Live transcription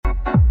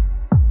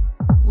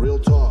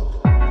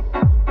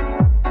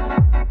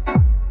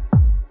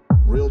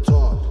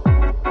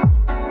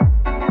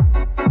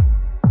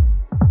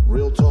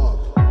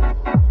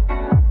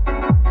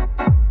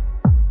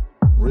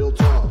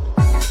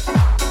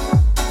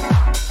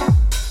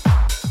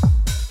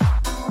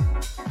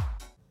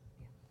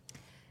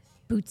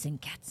boots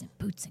and cats and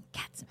boots and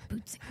cats and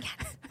boots and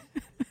cats.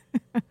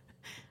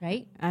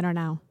 Right? I don't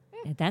know.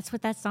 That's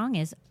what that song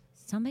is.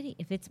 Somebody,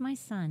 if it's my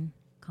son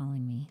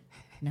calling me.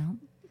 No?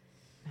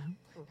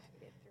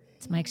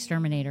 It's my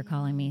exterminator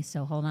calling me.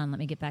 So hold on. Let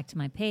me get back to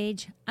my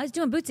page. I was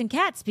doing boots and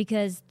cats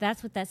because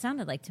that's what that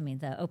sounded like to me,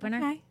 the opener.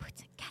 Okay.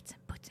 Boots and cats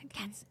and boots and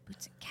cats and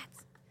boots and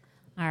cats.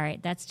 All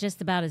right. That's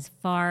just about as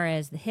far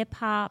as the hip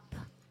hop,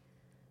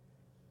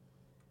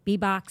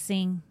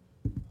 beatboxing,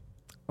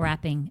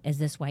 rapping as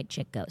this white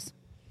chick goes.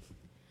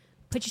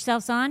 Put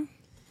yourselves on.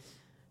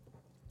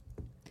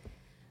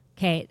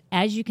 Okay.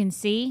 As you can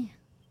see,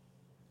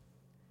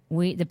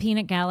 the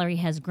peanut gallery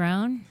has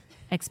grown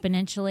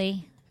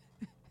exponentially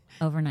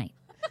overnight.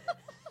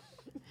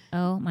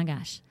 Oh my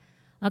gosh.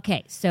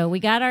 Okay, so we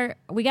got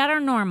our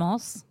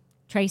normals.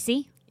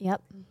 Tracy.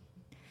 Yep.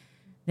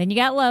 Then you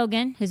got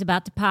Logan, who's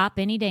about to pop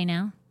any day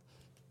now.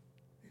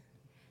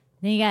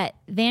 Then you got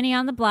Vanny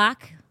on the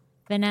block,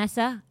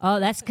 Vanessa. Oh,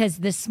 that's because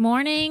this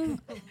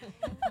morning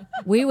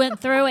we went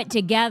through it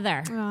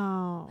together.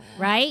 Oh.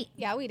 Right?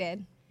 Yeah, we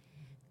did.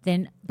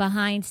 Then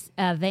behind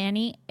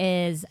Vanny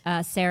is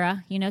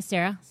Sarah. You know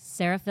Sarah.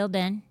 Sarah filled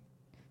in.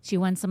 She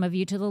won some of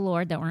you to the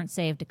Lord that weren't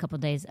saved a couple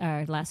days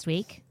last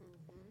week.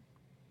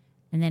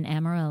 And then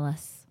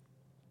Amaryllis.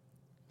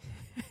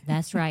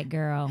 That's right,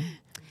 girl.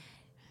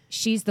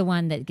 She's the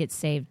one that gets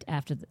saved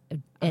after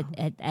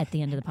at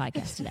the end of the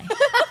podcast today.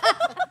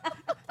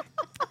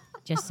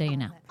 Just so you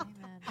know.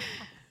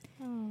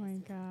 Oh my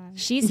gosh.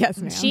 She's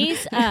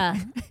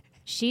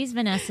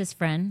Vanessa's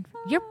friend.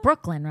 You're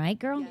Brooklyn, right,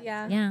 girl?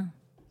 Yeah. Yeah.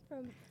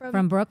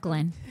 From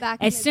Brooklyn.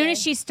 As soon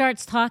as she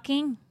starts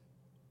talking,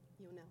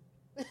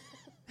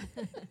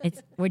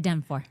 we're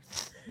done for.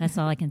 That's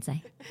all I can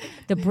say.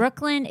 The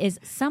Brooklyn is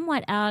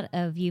somewhat out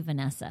of you,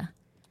 Vanessa.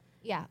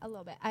 Yeah, a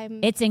little bit.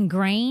 It's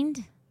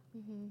ingrained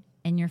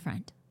in your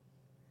friend.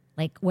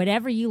 Like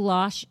whatever you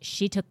lost,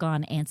 she took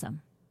on Ansem.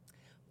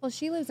 Well,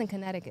 she lives in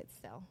Connecticut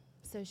still,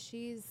 so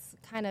she's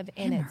kind of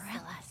in it.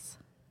 Amaryllis.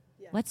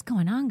 What's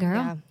going on,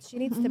 girl? Yeah, she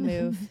needs to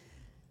move.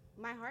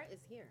 My heart is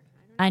here.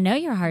 I know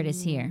your heart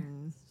is here,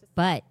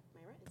 but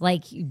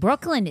like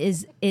Brooklyn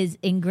is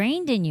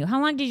ingrained in you.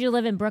 How long did you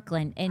live in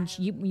Brooklyn? And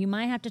you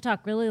might have to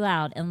talk really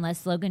loud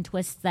unless Logan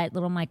twists that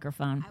little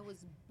microphone. I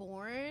was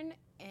born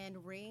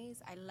and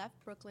raised. I left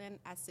Brooklyn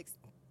at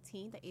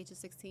 16, the age of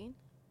 16,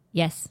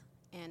 Yes.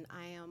 and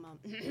I am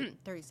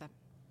 37.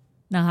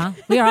 So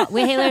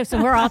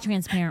we're all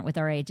transparent with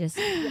our ages.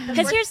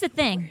 Because here's the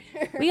thing,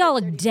 we all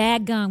look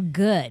daggone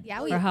good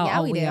for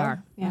how old we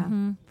are.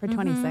 Yeah. For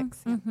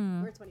 26.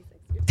 We're 26.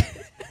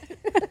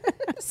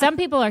 Some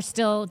people are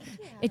still.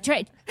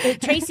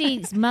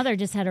 Tracy's mother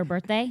just had her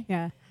birthday.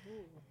 Yeah.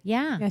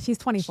 Yeah. Yeah, she's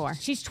 24.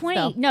 She's 20.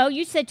 So. No,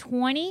 you said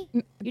 20.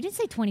 You didn't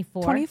say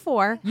 24.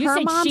 24. You Her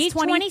said mom's she's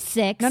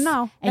 26.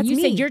 No. And That's you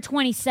me. said you're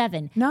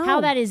 27. No.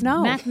 How that is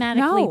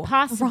mathematically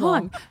possible.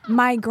 Wrong.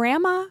 My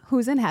grandma,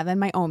 who's in heaven,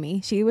 my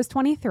Omi, she was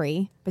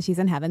 23, but she's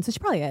in heaven, so she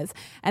probably is.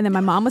 And then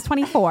my mom was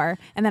 24,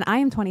 and then I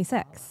am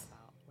 26.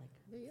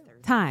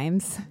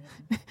 Times.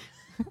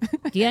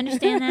 Do you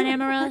understand that,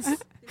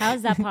 Amaryllis? How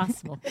is that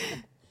possible?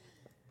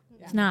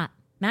 It's not.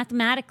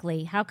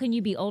 Mathematically, how can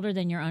you be older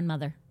than your own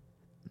mother?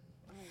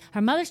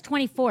 Her mother's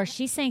 24.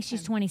 She's saying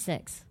she's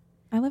 26.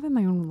 I live in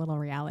my own little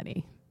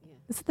reality.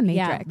 This is the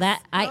Matrix.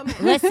 Yeah,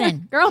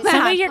 listen. Girl some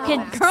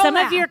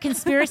math. of your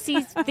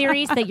conspiracy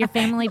theories that your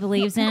family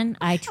believes in,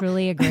 I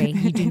truly agree.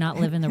 You do not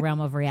live in the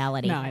realm of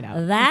reality. No, I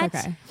know. That,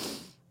 It's okay.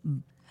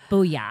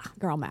 booyah.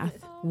 Girl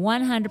math.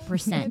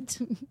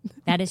 100%.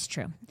 That is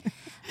true.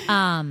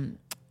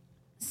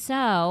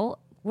 So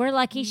we're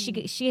lucky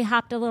she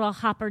hopped a little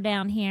hopper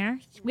down here.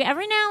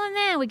 Every now and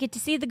then we get to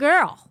see the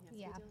girl.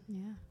 Yeah.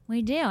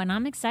 We do, and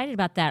I'm excited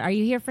about that. Are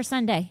you here for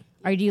Sunday?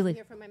 Or do you leave?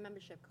 Here for my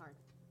membership card.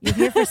 You're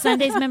here for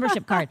Sunday's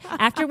membership card.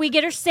 After we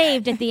get her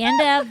saved at the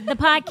end of the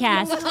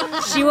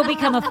podcast, she will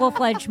become a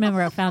full-fledged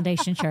member of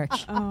Foundation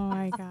Church. Oh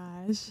my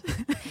gosh.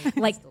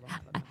 Like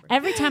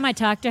every time I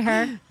talk to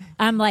her,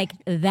 I'm like,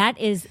 that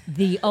is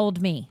the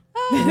old me,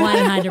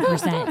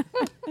 100%,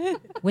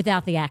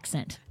 without the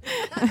accent.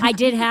 I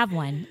did have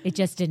one. It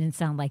just didn't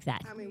sound like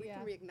that. I mean, we can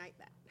reignite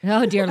that.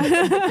 Oh, dear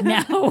Lord.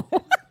 No.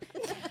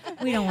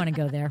 We don't want to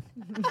go there.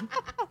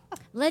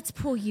 Let's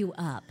pull you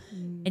up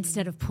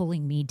instead of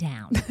pulling me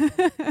down.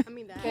 I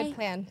mean, Good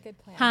plan. Good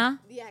plan. Huh?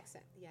 the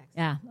accent.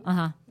 Yeah.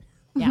 Yeah.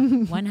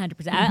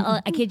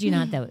 100%. I kid you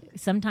not, though.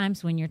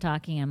 Sometimes when you're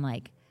talking, I'm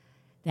like,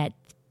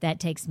 that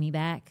takes me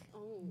back.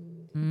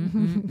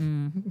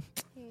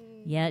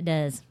 Yeah, it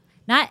does.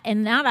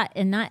 I'm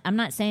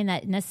not saying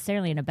that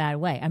necessarily in a bad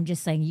way. I'm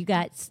just saying you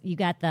got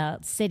the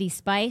city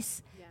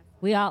spice. Yeah.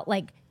 We all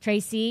like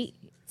Tracy,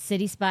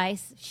 city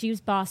spice. She was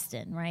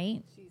Boston,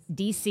 right?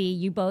 DC.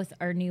 You both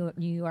are New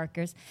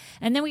Yorkers,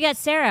 and then we got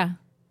Sarah,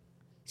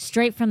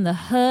 straight from the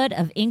hood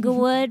of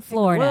Inglewood,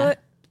 Florida.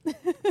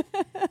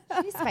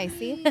 She's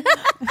spicy.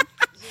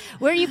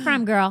 Where are you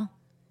from, girl?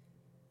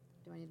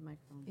 Do I need a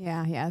microphone?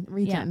 Yeah.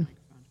 Region.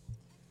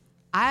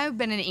 I've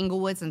been in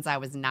Inglewood since I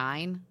was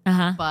 9,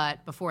 Uh-huh.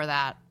 but before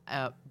that,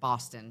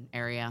 Boston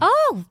area.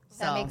 Oh,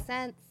 That makes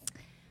sense.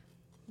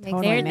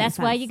 Totally There, makes that's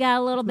why sense. you got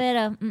a little bit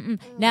of.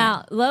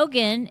 Now,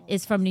 Logan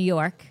is from New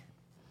York,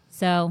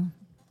 so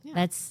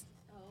that's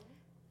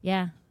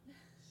yeah.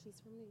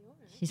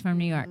 She's from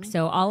New York.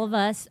 So all of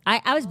us.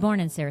 I was born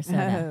in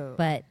Sarasota, Oh.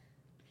 but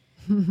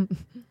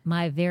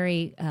my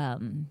very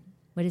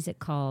what is it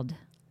called?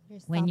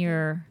 When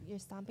your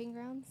stomping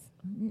grounds.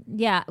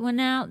 Yeah. Well,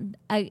 now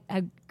I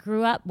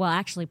grew up. Well,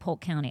 actually,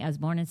 Polk County. I was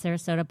born in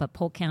Sarasota, but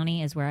Polk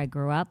County is where I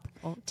grew up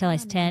till I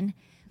was 10.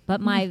 But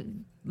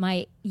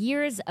my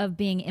years of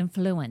being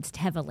influenced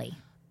heavily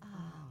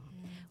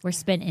were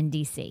spent in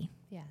D.C.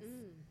 Yes.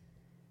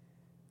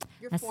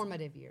 Your That's-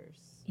 formative years.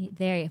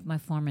 There, my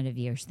formative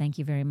years. Thank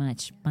you very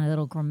much. My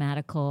little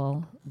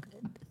grammatical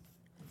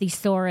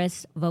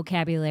thesaurus,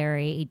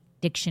 vocabulary,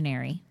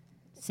 dictionary,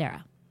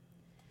 Sarah.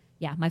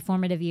 Yeah, my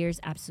formative years,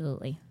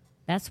 absolutely.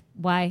 That's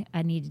why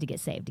I needed to get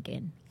saved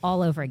again,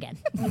 all over again.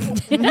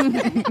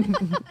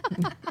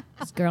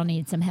 This girl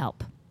needs some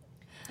help.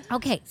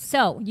 Okay,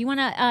 so you want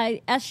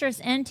to usher us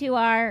into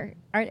our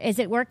is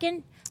it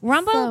working?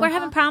 Rumble? So- We're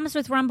having problems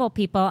with Rumble,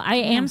 people. I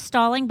am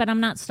stalling, but I'm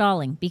not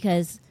stalling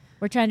because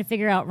we're trying to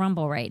figure out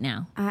Rumble right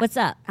now. What's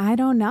up? I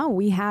don't know.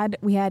 We had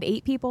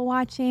 8 people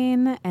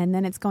watching, and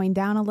then it's going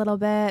down a little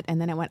bit, and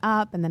then it went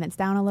up, and then it's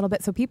down a little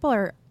bit. So people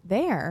are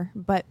there,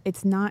 but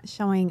it's not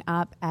showing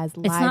up as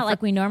live. It's not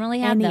like we normally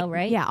have, though,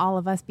 right? Yeah, all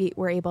of us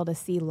were able to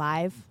see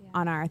live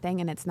on our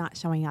thing, and it's not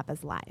showing up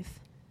as live.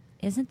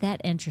 Isn't that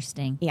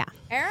interesting? Yeah.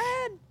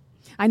 Aaron.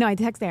 I know. I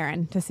text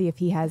Aaron to see if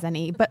he has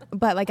any, but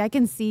like I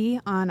can see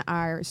on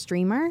our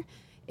streamer,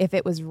 if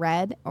it was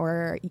red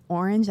or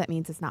orange, that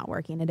means it's not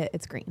working.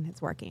 It's green.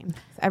 It's working.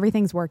 So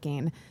everything's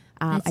working.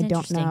 That's I don't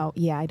interesting. know.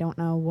 Yeah, I don't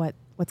know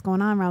what's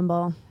going on,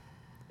 Rumble.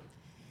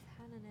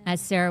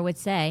 As Sarah would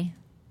say,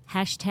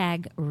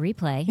 hashtag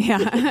replay.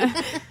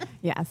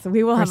 Yeah, so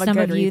we will For have a some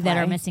good of you that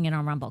are replay. missing it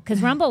on Rumble,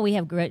 because Rumble we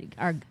have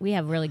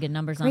really good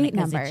numbers on it Great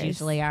because numbers. it's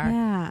usually our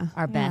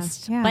Yeah,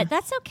 best. yeah. But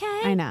that's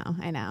okay. I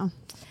know.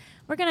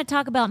 We're going to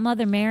talk about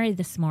Mother Mary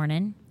this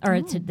morning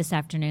or this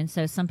afternoon.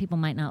 So some people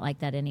might not like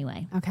that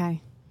anyway.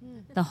 Okay.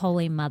 The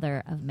Holy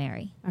Mother of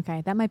Mary.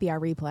 Okay, that might be our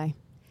replay.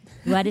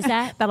 What is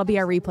that? That'll be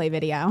our replay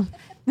video.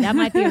 That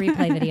might be a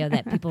replay video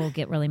that people will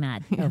get really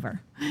mad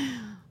over A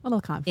little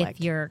conflict.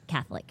 if you're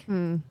Catholic.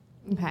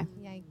 Okay.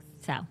 Yikes.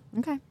 So,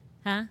 Okay.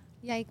 huh?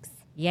 Yikes.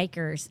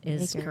 Yikers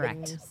is Yikers.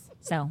 correct.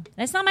 So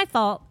that's not my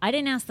fault. I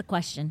didn't ask the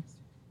question.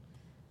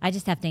 I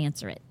just have to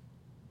answer it.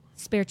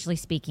 Spiritually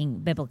speaking,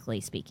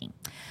 biblically speaking.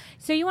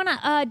 So you want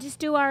to just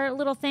do our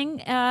little thing,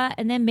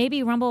 and then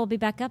maybe Rumble will be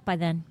back up by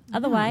then.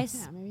 Otherwise,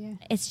 Yeah, maybe.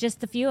 it's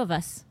just a few of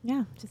us.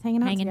 Yeah, just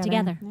hanging out Hanging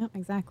together. together. Yep,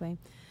 exactly.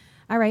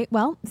 All right.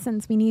 Well,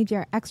 since we need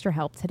your extra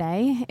help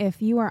today,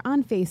 if you are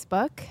on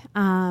Facebook,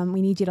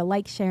 we need you to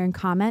like, share, and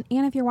comment.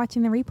 And if you're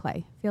watching the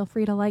replay, feel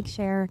free to like,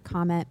 share,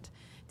 comment,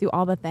 do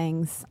all the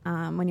things.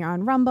 When you're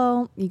on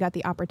Rumble, you got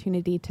the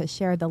opportunity to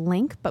share the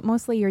link, but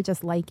mostly you're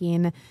just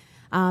liking.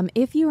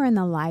 If you are in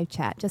the live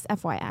chat, just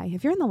FYI,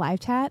 if you're in the live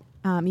chat,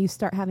 you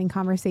start having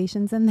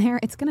conversations in there,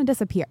 it's going to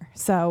disappear.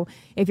 So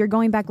if you're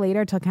going back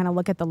later to kind of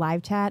look at the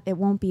live chat, it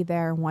won't be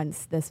there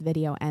once this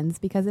video ends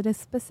because it is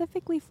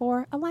specifically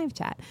for a live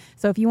chat.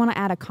 So if you want to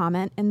add a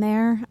comment in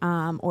there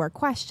or a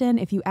question,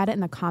 if you add it in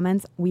the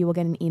comments, we will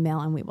get an email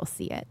and we will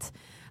see it.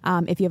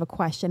 If you have a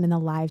question in the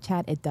live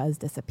chat, it does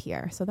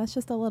disappear. So that's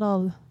just a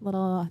little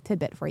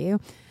tidbit for you.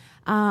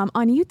 On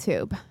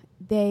YouTube,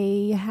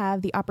 they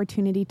have the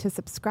opportunity to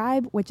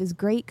subscribe, which is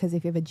great because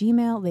if you have a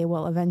Gmail, they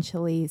will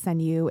eventually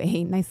send you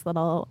a nice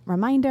little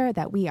reminder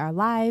that we are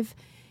live,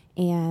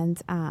 and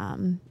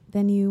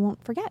then you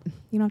won't forget.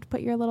 You don't have to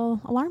put your little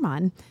alarm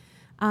on.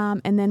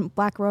 And then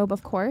Black Robe,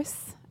 of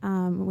course.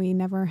 We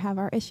never have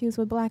our issues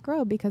with Black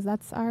Robe because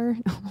that's our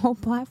whole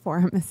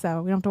platform.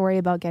 So we don't have to worry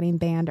about getting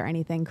banned or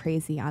anything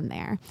crazy on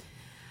there.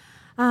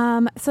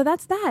 So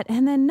that's that.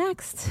 And then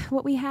next,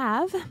 what we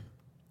have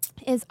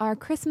is our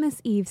Christmas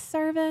Eve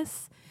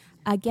service.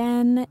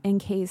 Again, in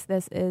case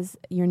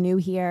you're new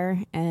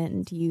here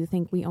and you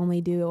think we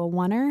only do a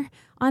oneer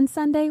on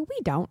Sunday, we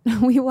don't.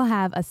 We will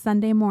have a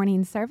Sunday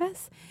morning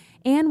service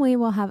and we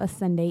will have a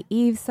Sunday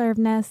Eve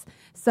service.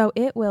 So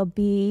it will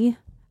be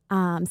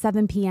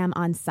 7 p.m.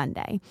 on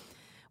Sunday.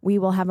 We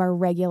will have our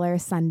regular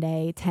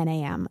Sunday 10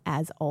 a.m.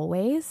 as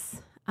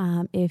always.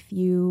 If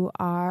you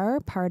are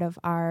part of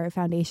our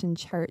Foundation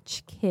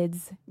Church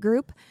Kids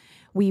group,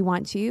 we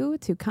want you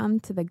to come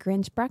to the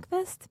Grinch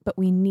breakfast, but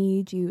we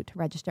need you to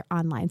register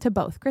online to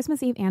both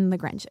Christmas Eve and the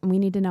Grinch. And we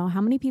need to know how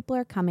many people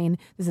are coming.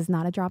 This is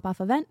not a drop-off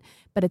event,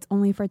 but it's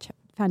only for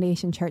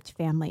Foundation Church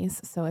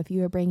families. So if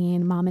you are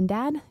bringing mom and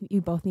dad,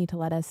 you both need to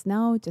let us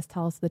know. Just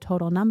tell us the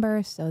total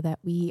number so that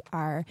we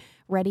are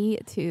ready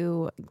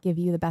to give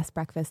you the best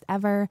breakfast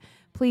ever.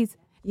 Please.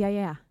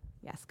 Yeah.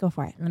 Yes, go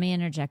for it. Let me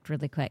interject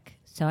really quick.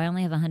 So I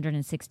only have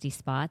 160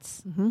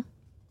 spots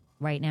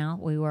right now.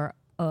 We were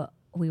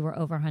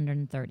over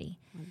 130.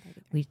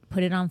 We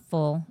put it on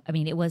full. I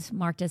mean, it was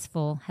marked as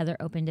full. Heather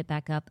opened it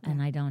back up,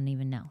 and I don't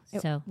even know.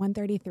 So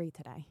 133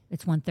 today.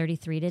 it's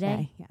 133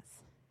 today. Yes.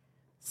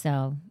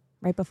 So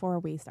Right before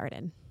we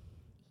started.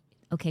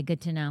 okay, good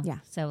to know. Yeah.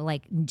 So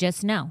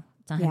just know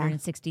It's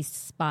 160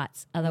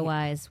 spots.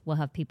 Otherwise, we'll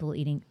have people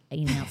eating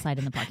outside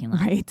in the parking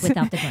lot Right.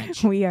 without the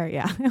Grinch. We are,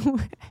 yeah.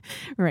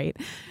 Right.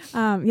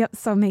 Yep.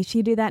 So make sure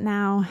you do that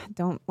now.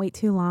 Don't wait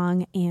too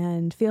long,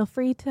 and feel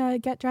free to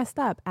get dressed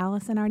up.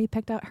 Allison already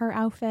picked out her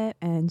outfit,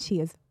 and she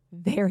is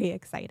very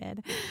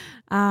excited.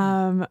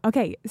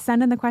 Okay,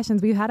 send in the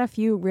questions. We've had a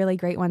few really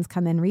great ones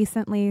come in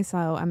recently, so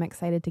I'm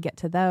excited to get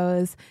to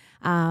those.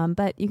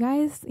 But you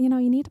guys, you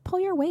need to pull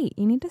your weight.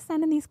 You need to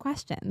send in these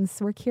questions.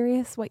 We're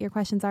curious what your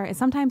questions are. And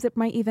sometimes it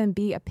might even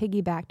be a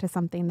piggyback to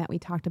something that we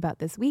talked about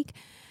this week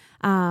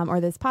or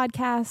this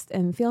podcast.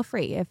 And feel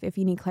free if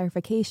you need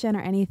clarification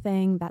or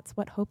anything. That's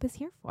what Hope is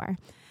here for.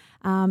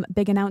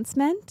 Big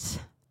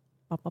announcement.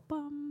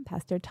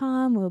 Pastor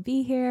Tom will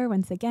be here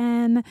once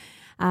again.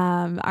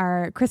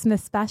 Our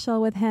Christmas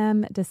special with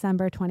him,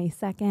 December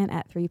 22nd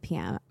at 3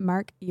 p.m.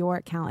 Mark your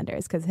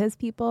calendars because his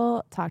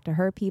people talk to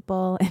her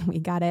people, and we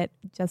got it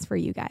just for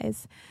you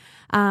guys.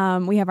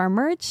 We have our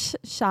merch,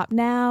 shop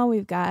now.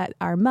 We've got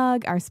our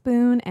mug, our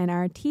spoon, and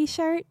our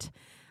t-shirt,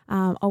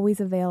 always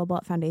available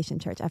at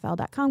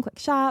foundationchurchfl.com. Click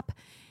shop.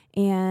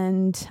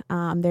 And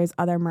there's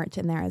other merch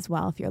in there as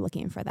well if you're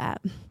looking for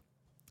that.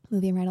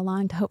 Moving right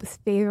along to Hope's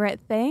favorite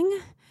thing.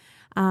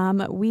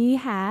 We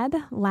had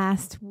on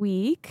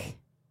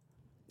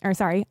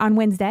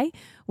Wednesday,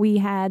 we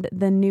had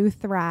the new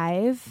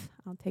Thrive.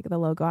 I'll take the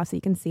logo off so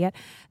you can see it.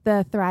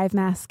 The Thrive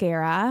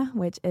mascara,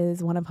 which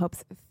is one of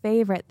Hope's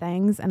favorite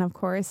things. And of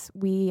course,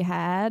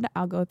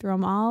 I'll go through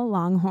them all,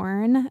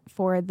 Longhorn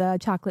for the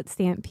chocolate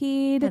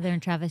stampede. Heather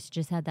and Travis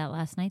just had that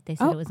last night. They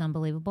said it was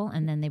unbelievable.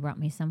 And then they brought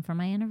me some for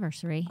my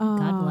anniversary.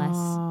 God bless.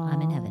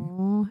 I'm in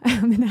heaven.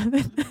 I'm in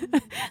heaven.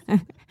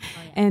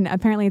 And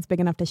apparently it's big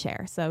enough to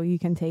share. So you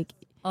can take...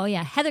 Oh,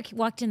 yeah. Heather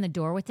walked in the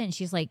door with it, and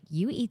she's like,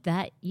 you eat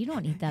that? You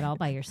don't eat that all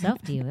by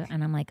yourself, do you?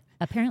 And I'm like,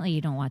 apparently you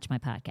don't watch my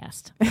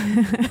podcast.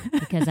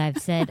 Because I've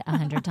said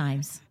 100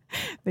 times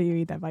that you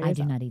eat that by yourself.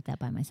 I do not eat that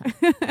by myself.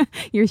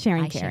 You're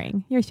sharing,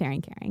 caring. You're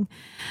sharing, caring.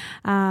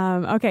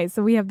 Okay,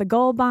 so we have the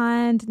Gold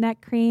Bond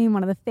neck cream,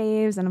 one of the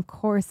faves, and of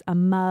course a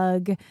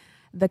mug,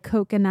 the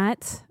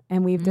coconut.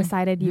 And we've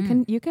decided you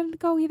can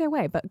go either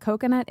way, but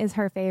coconut is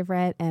her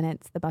favorite, and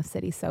it's the Buff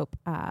City Soap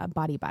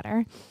body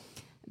butter.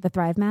 The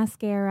Thrive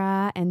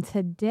mascara, and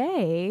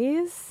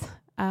today's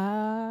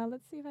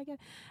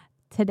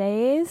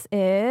today's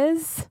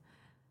is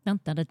dun,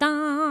 dun, dun,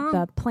 dun.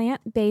 the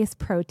plant-based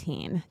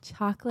protein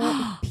chocolate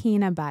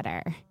peanut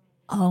butter.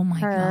 Oh my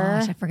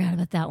gosh, I forgot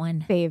about that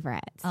one.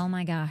 Favorite. Oh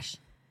my gosh.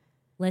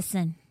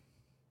 Listen.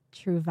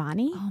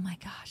 Truvani. Oh my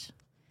gosh.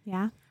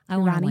 Yeah. I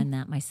want to win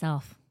that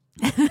myself.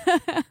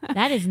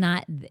 That is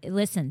not,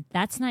 listen,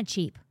 that's not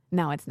cheap.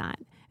 No, it's not.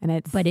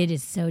 But it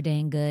is so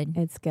dang good.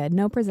 It's good.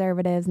 No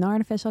preservatives, no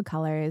artificial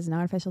colors, no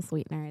artificial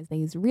sweeteners. They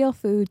use real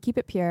food. Keep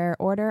it pure.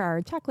 Order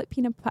our chocolate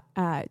peanut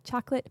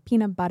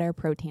butter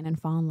protein and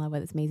fall in love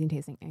with its amazing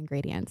tasting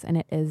ingredients. And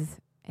it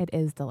is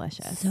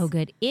delicious. So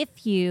good.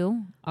 If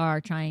you are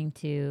trying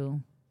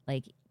to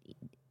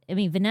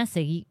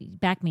Vanessa, you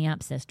back me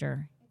up,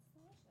 sister.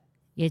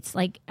 It's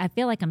like I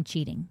feel like I'm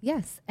cheating.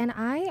 Yes, and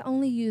I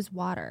only use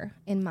water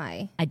in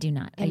my. I do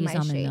not. I use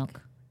almond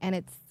milk, and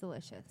it's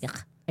delicious. Ugh.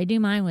 I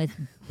do mine with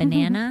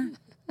banana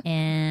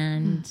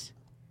and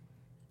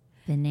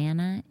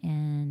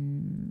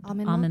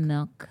almond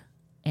milk,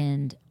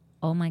 and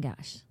oh my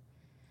gosh,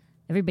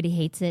 everybody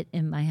hates it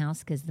in my house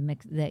because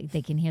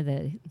they can hear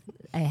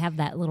I have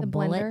that little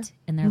bullet,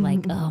 and they're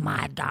like, oh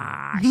my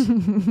gosh.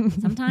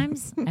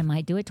 Sometimes I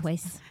might do it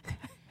twice.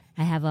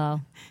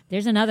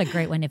 There's another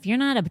great one. If you're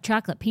not a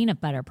chocolate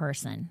peanut butter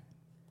person,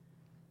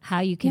 how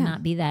you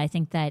cannot be that. I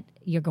think that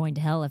you're going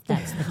to hell if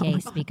that's the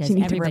case, because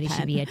everybody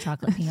should be a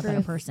chocolate peanut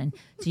butter person.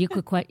 So you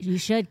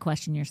should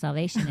question your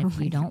salvation if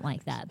you don't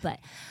like that. But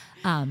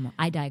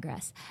I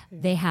digress.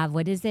 They have,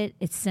 what is it?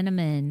 It's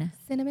cinnamon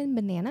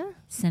banana.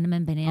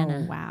 Cinnamon banana.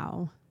 Oh,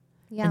 wow.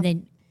 Yeah. And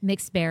then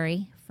mixed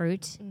berry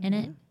fruit in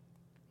it.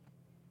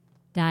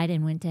 Died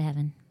and went to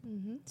heaven.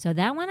 Mm-hmm. So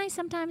that one I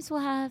sometimes will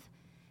have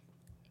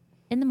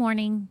in the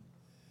morning.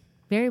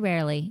 Very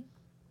rarely.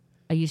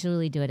 I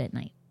usually do it at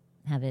night.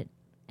 Have it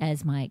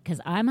as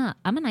because I'm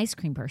an ice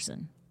cream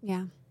person.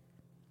 Yeah.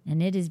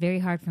 And it is very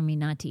hard for me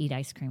not to eat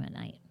ice cream at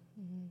night.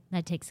 Mm-hmm.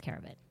 That takes care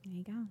of it. There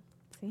you go.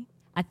 See?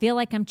 I feel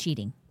like I'm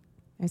cheating.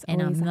 There's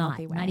and always I'm a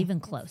healthy way. Not even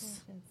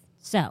close.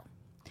 So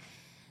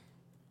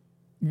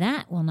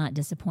that will not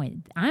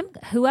disappoint.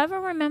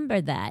 Whoever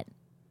remembered that.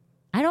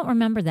 I don't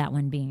remember that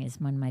one being as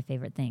one of my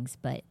favorite things,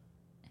 but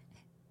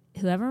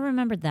whoever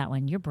remembered that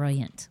one, you're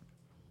brilliant.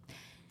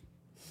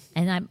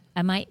 And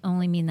I might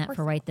only mean that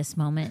for right this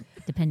moment,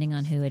 depending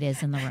on who it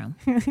is in the room.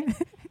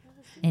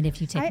 And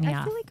if you take me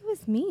off. I feel like it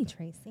was me,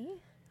 Tracy.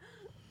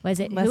 Was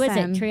it? Who is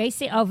it?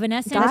 Tracy? Oh,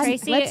 Vanessa and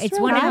Tracy? It's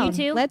one down. of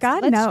you two? Let's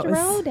knows.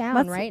 throw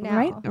down right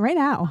now. Right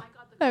now.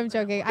 I'm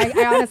joking. I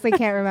honestly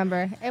can't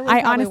remember.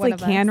 I honestly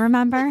can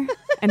remember,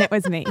 and it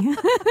was me.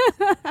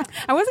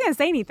 I wasn't going to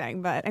say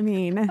anything, but I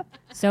mean.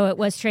 So it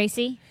was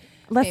Tracy?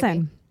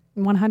 Listen,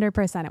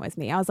 100% it was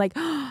me. I was like,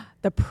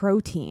 the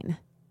protein.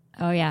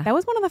 Oh, yeah. That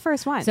was one of the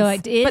first ones. So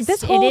it is, but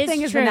this whole it is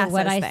thing is true Vanessa's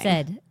what I thing.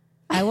 said.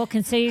 I will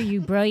consider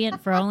you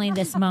brilliant for only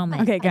this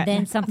moment. Okay, good. And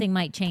then something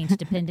might change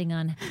depending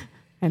on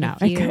I know.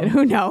 if you- It could.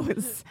 Who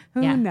knows?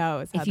 Who Yeah.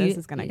 knows how this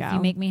is going to go? If you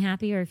make me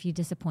happy or if you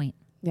disappoint.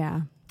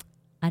 Yeah.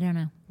 I don't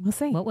know. We'll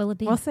see. What will it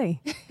be? We'll see.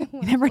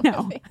 You never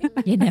know.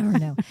 You never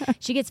know.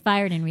 She gets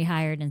fired and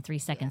rehired in 3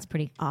 seconds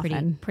pretty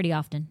often. Pretty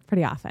often.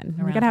 Pretty often.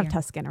 We Around got to have here.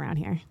 tough skin around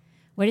here.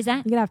 What is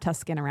that? You got to have tough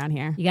skin around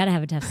here. You got to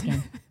have a tough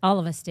skin. All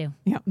of us do.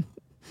 Yep.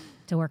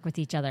 To work with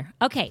each other.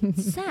 Okay,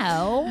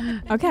 so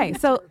Okay.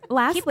 So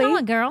lastly,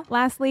 going, girl.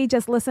 Lastly,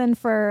 just listen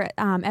for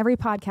every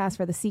podcast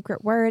for the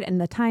secret word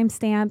and the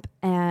timestamp.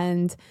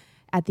 And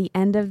at the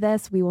end of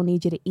this, we will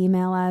need you to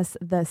email us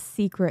the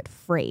secret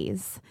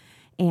phrase.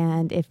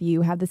 And if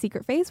you have the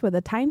secret phrase with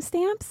the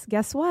timestamps,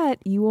 guess what?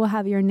 You will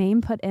have your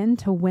name put in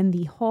to win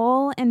the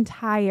whole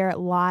entire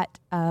lot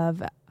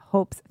of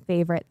Hope's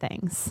favorite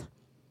things.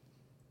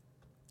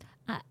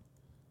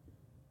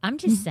 I'm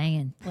just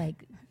saying,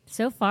 like,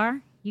 so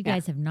far, you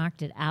guys have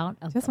knocked it out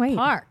of Just the wait.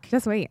 park.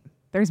 Just wait.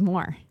 There's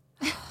more.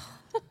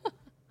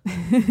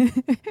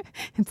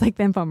 It's like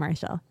the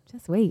infomercial.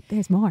 Just wait.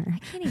 There's more. I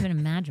can't even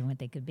imagine what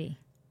they could be.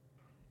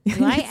 You've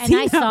Do I? And seen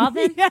I saw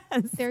them. Yes.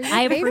 They're your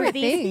I favorite approved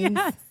these. things.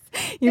 Yes.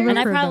 You And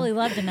I approved them. probably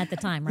loved them at the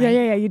time, right?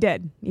 Yeah, you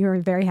did. You were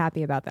very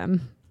happy about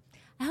them.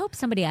 I hope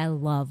somebody I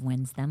love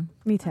wins them.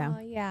 Me too. Oh,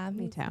 yeah,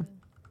 Me too.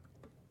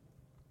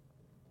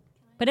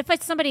 But if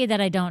it's somebody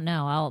that I don't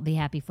know, I'll be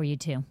happy for you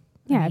too.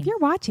 Yeah, I if mean, you're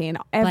watching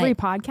every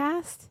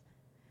podcast,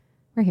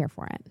 we're here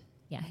for it.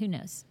 Yeah, who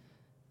knows?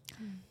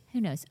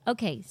 Who knows?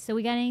 Okay, so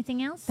we got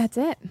anything else? That's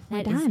it.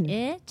 We're That is done.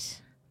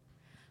 it.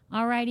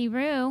 All righty,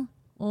 Rue.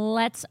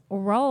 Let's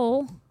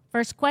roll.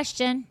 First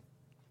question.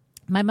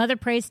 My mother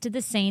prays to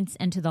the saints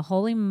and to the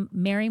Holy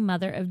Mary,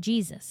 Mother of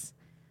Jesus.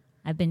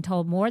 I've been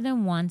told more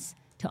than once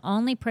to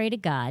only pray to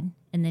God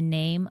in the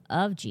name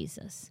of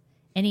Jesus.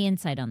 Any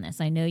insight on this?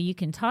 I know you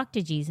can talk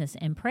to Jesus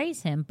and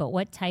praise him, but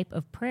what type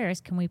of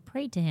prayers can we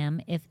pray to him,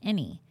 if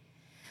any?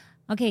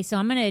 Okay, so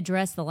I'm going to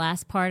address the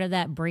last part of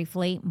that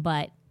briefly,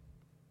 but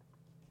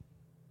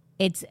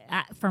it's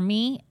for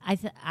me.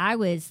 I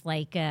was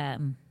like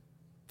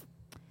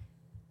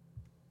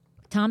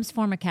Tom's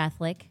former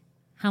Catholic.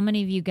 How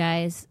many of you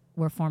guys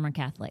were former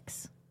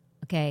Catholics?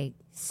 Okay,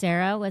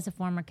 Sarah was a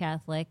former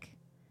Catholic.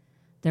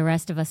 The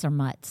rest of us are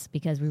mutts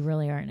because we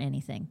really aren't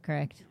anything,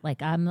 correct?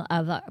 Like I've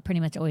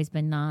pretty much always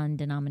been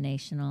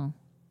non-denominational.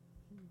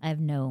 I have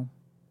no.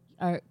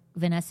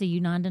 Vanessa, you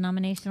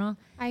non-denominational?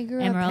 I grew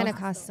up Emerald?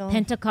 Pentecostal.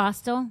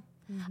 Pentecostal.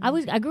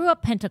 I grew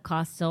up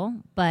Pentecostal,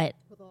 but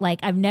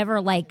like I've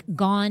never like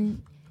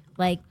gone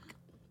like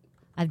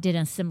I did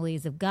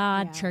Assemblies of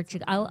God, Yeah, Church.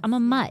 I'm a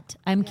mutt.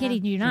 I'm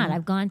kidding you not.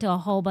 I've gone to a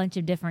whole bunch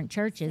of different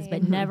churches,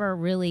 but never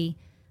really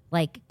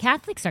like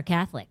Catholics are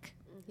Catholic.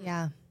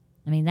 Yeah.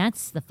 I mean,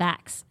 that's the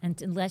facts. And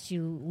unless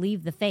you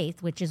leave the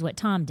faith, which is what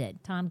Tom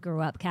did. Tom grew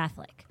up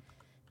Catholic,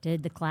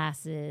 did the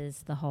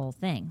classes, the whole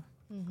thing.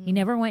 He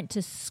never went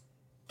to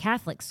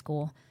Catholic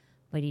school,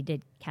 but he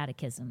did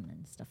catechism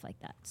and stuff like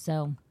that.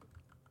 So,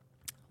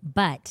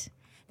 but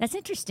that's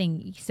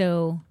interesting.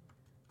 So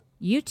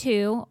you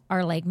two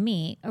are like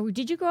me. Or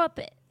did you grow up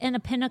in a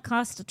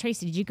Pentecostal,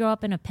 Tracy, did you grow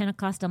up in a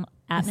Pentecostal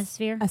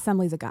atmosphere?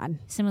 Assemblies of God.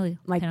 Similarly,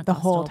 Like the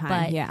Pentecostal, whole time,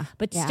 but, yeah.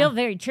 But Yeah. still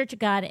very, Church of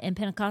God and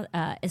Pentecost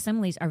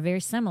assemblies are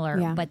very similar,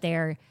 Yeah. but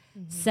they're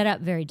set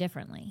up very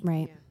differently.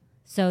 Right.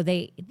 So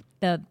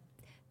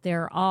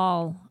they're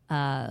all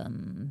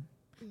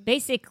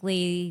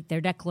basically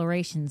their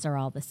declarations are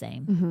all the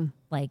same.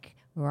 Like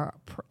we're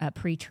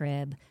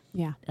pre-trib.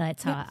 Yeah.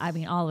 That's how I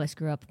mean. All of us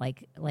grew up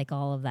like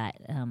all of that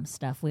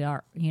stuff. We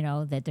are,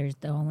 that there's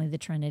only the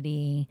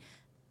Trinity.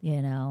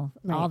 All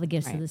Right, the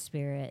gifts of right. the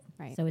Spirit.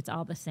 Right. So it's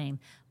all the same.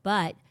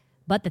 But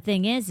the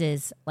thing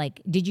is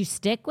like, did you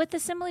stick with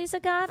Assemblies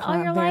of God all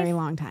For your a very life?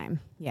 long time.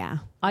 Yeah.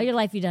 All your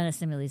life you've done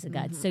Assemblies of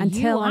God. So Until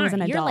you I was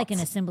aren't. an You're like an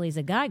adult. Assemblies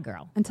of God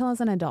girl. Until I was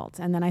an adult.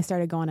 And then I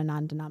started going to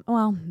non-denominational.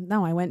 Well,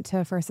 no, I went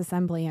to First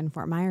Assembly in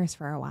Fort Myers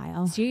for a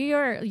while. So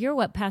you're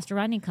what Pastor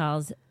Rodney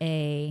calls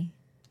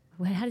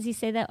how does he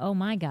say that? Oh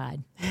my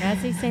God. How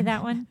does he say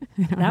that one?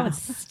 That was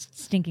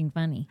stinking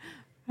funny.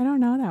 I don't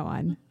know that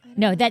one.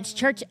 No, that's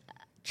church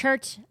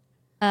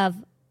of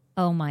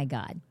oh my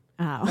God.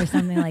 Oh. Or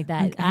something like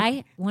that.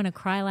 I want to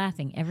cry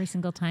laughing every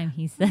single time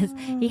he says.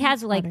 He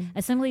has like funny.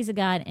 Assemblies of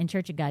God and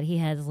Church of God. He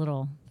has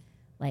little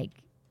like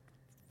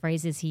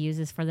phrases he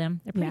uses for them.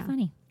 They're pretty Yeah.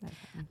 funny.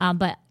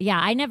 But yeah,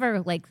 I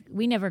never like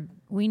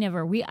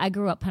I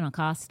grew up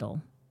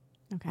Pentecostal,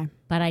 Okay.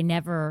 but I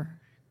never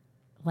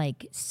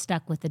like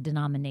stuck with the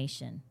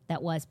denomination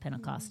that was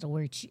Pentecostal,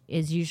 which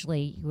is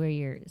usually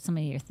where some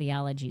of your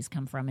theologies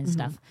come from and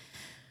stuff.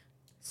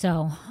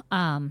 So,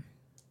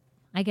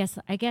 I guess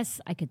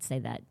I could say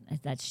that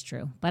that's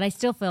true, but I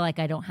still feel like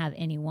I don't have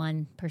any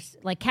one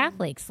like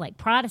Catholics, like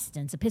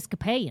Protestants,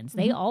 Episcopalians.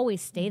 They always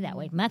stay that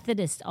way.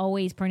 Methodists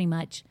always pretty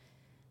much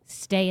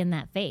stay in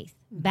that faith.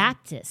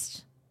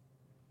 Baptists,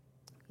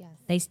 Yes.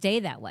 they stay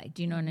that way.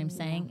 Do you know what I'm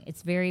saying?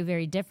 It's very,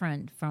 very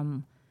different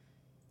from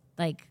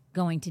like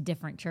going to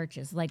different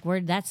churches. Like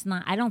that's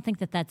not. I don't think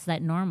that's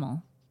that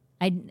normal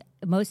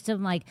Most of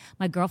my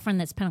girlfriend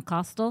that's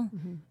Pentecostal,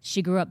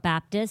 she grew up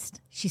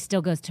Baptist. She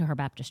still goes to her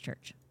Baptist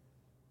church.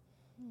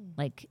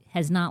 Like,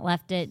 has not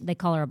left it. They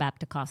call her a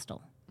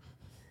Baptist-costal.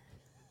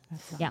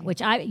 Yeah,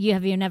 which have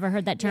you never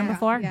heard that term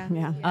before?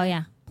 Yeah. Oh,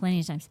 yeah, plenty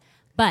of times.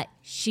 But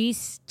she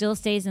still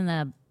stays in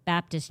the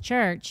Baptist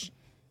church.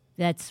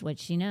 That's what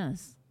she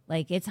knows.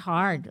 Like, it's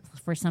hard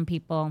for some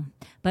people.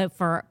 But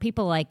for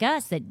people like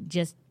us that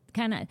just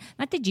kind of,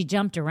 not that you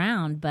jumped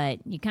around, but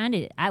you kind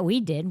of,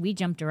 we did. We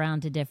jumped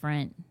around to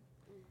different.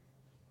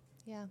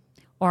 Yeah.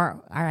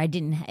 Or I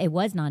didn't, it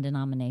was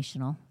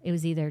non-denominational. It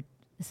was either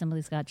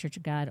Assembly's God, Church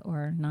of God,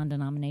 or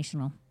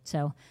non-denominational.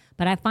 So,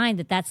 but I find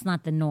that that's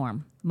not the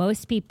norm.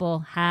 Most people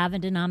have a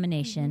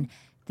denomination,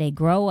 they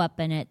grow up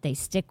in it, they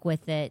stick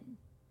with it,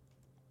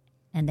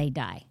 and they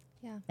die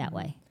that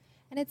way.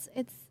 And it's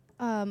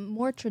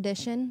more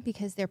tradition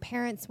because their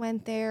parents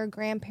went there,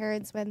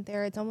 grandparents went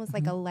there. It's almost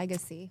like a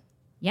legacy.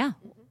 Yeah.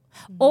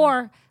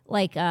 Or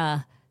like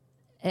I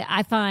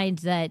find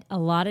that a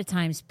lot of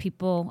times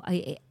people,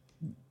 I'm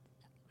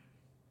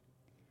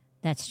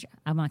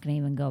not going to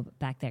even go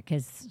back there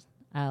because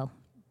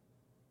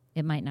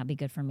it might not be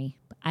good for me.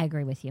 I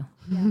agree with you.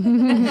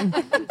 Yeah.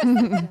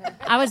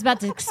 I was about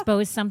to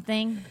expose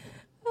something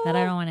that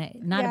I don't want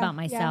to, not about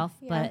myself,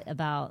 but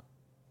about,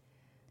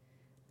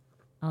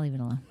 I'll leave it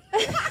alone.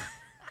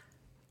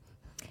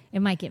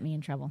 It might get me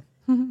in trouble.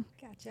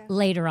 Gotcha.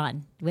 Later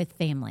on with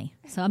family.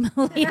 So I'm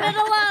going to leave it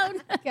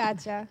alone.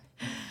 Gotcha.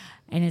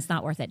 And it's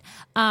not worth it.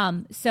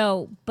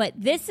 But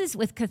this is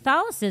with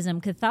Catholicism.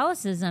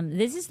 Catholicism,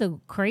 this is the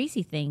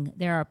crazy thing.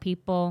 There are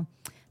people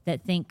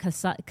that think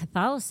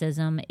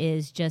Catholicism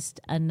is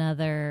just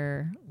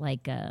another,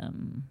 like a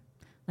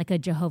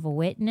Jehovah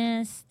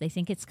Witness. They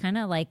think it's kind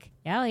of like,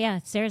 oh yeah,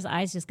 Sarah's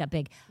eyes just got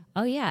big.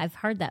 Oh yeah, I've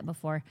heard that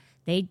before.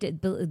 They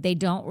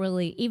don't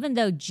really, even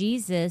though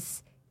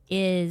Jesus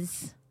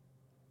is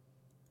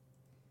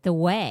the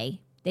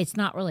way, it's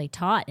not really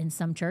taught in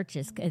some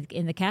churches.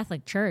 In the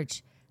Catholic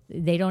Church,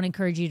 they don't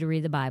encourage you to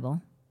read the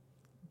Bible.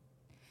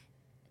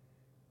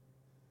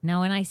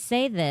 Now, when I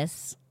say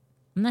this,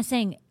 I'm not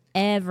saying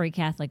every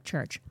Catholic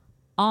church.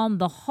 On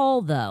the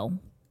whole, though,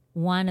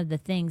 one of the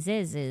things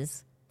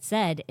is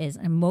and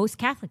most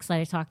Catholics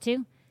that I talk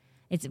to,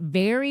 it's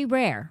very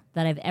rare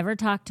that I've ever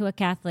talked to a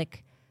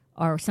Catholic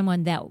or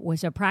someone that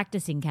was a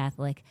practicing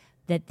Catholic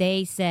that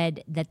they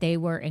said that they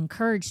were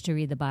encouraged to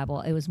read the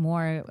Bible. It was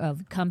more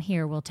of, come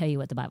here, we'll tell you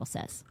what the Bible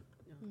says.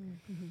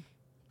 Mm-hmm.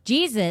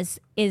 Jesus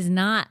is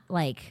not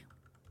like,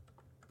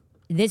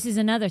 this is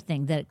another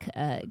thing that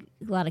a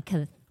lot of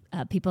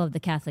people of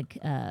the Catholic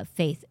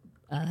faith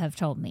have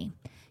told me.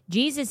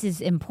 Jesus is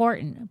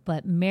important,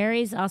 but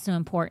Mary's also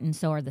important,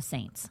 so are the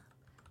saints.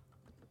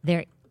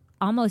 They're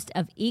almost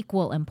of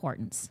equal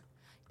importance.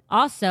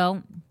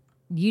 Also,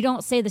 you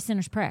don't say the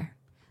sinner's prayer.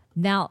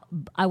 Now,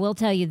 I will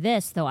tell you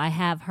this, though. I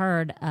have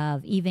heard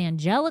of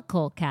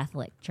evangelical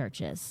Catholic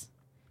churches,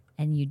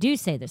 and you do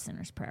say the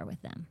sinner's prayer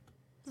with them.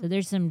 So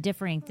there's some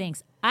differing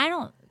things. I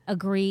don't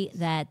agree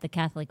that the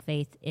Catholic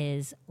faith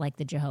is like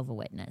the Jehovah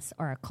Witness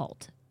or a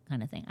cult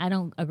kind of thing. I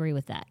don't agree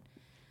with that.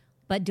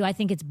 But do I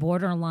think it's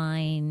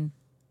borderline?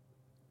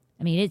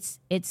 I mean, it's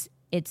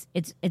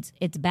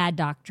bad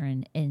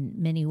doctrine in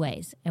many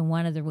ways, and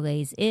one of the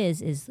ways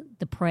is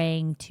the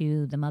praying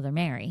to the Mother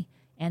Mary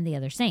and the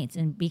other saints,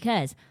 and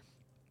because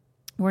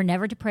we're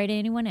never to pray to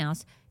anyone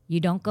else. You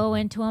don't go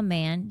into a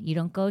man. You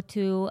don't go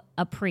to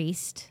a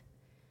priest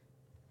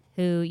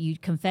who you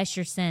confess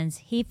your sins.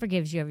 He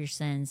forgives you of your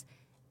sins,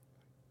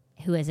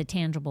 who is a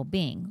tangible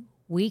being.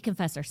 We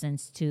confess our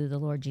sins to the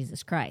Lord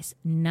Jesus Christ,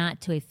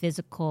 not to a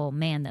physical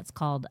man that's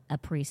called a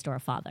priest or a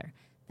father.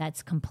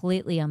 That's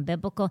completely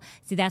unbiblical.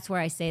 See, that's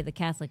where I say the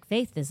Catholic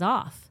faith is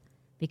off,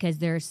 because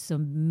there's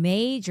some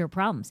major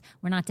problems.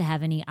 We're not to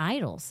have any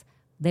idols.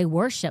 They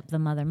worship the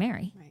Mother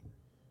Mary. Right.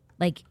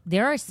 Like,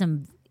 there are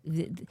some,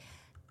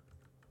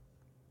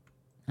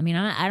 I mean,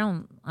 I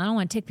don't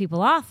want to tick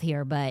people off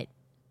here, but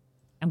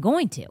I'm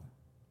going to.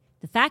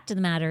 The fact of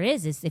the matter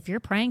is if you're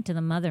praying to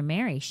the Mother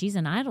Mary, she's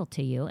an idol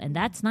to you, and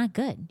that's not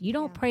good. You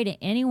don't pray to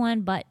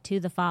anyone but to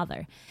the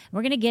Father.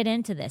 We're going to get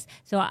into this.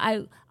 So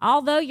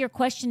although your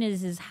question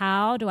is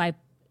how do I,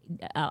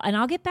 and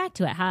I'll get back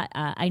to it.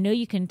 I know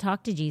you can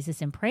talk to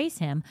Jesus and praise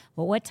him,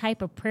 but what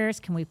type of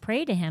prayers can we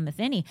pray to him, if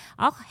any?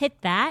 I'll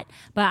hit that,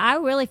 but I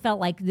really felt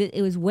like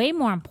it was way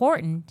more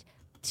important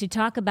to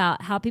talk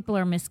about how people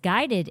are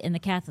misguided in the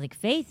Catholic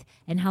faith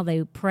and how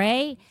they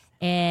pray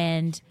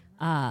and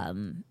how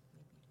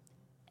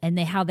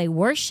they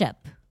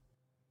worship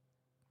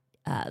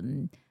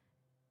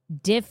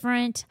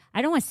different,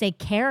 I don't want to say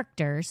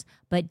characters,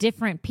 but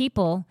different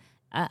people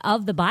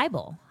of the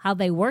Bible, how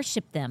they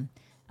worship them.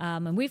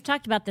 And we've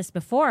talked about this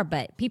before,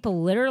 but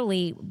people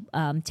literally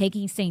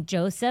taking St.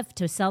 Joseph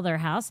to sell their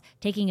house,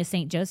 taking a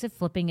St. Joseph,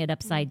 flipping it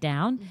upside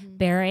down,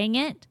 burying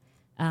it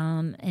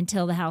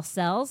until the house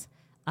sells.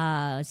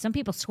 Some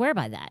people swear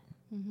by that.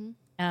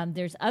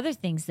 There's other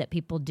things that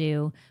people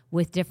do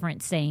with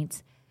different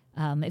saints.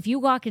 If you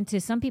walk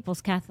into some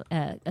people's Catholic,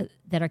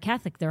 that are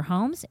Catholic, their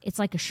homes, it's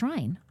like a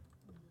shrine.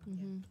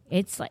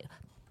 It's like,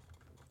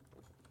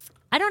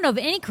 I don't know of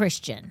any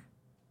Christian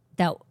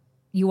that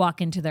you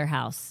walk into their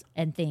house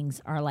and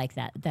things are like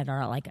that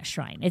are like a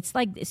shrine. It's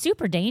like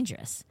super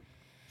dangerous.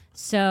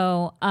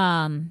 So,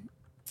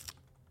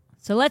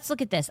 so let's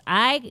look at this.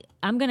 I'm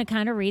going to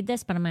kind of read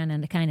this, but I'm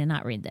going to kind of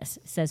not read this.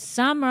 It says,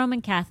 some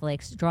Roman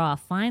Catholics draw a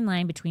fine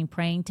line between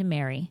praying to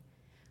Mary,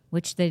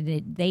 which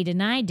they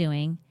deny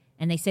doing,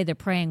 and they say they're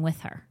praying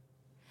with her.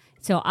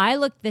 So I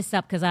looked this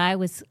up because I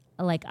was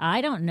like, I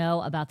don't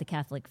know about the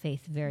Catholic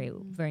faith very,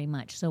 very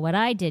much. So what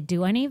I did,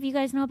 do any of you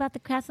guys know about the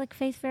Catholic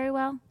faith very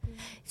well? Mm-hmm.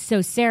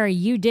 So Sarah,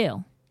 you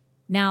do.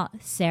 Now,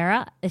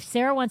 Sarah, if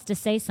Sarah wants to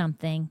say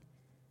something,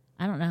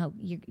 I don't know,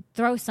 you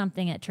throw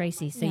something at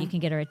Tracy so you can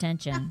get her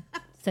attention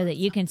so that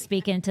you can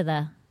speak into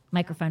the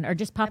microphone or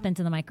just pop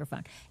into the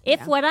microphone.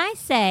 If what I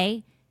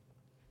say,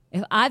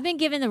 if I've been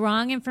given the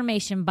wrong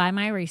information by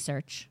my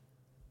research,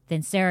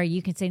 then Sarah,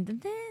 you can say,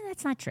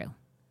 that's not true.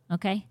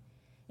 Okay?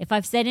 If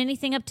I've said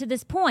anything up to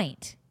this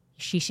point,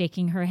 she's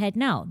shaking her head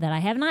no, that I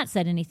have not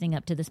said anything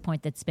up to this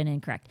point that's been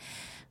incorrect.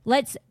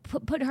 Let's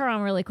put her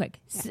on really quick.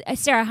 Yeah.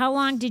 Sarah, how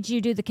long did you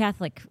do the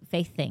Catholic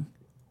faith thing?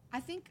 I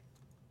think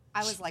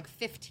I was like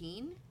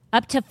 15.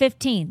 Up to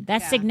 15.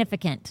 That's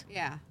significant.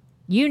 Yeah.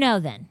 You know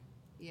then.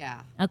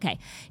 Yeah. Okay.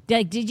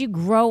 Did you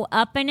grow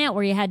up in it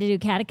where you had to do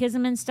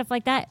catechism and stuff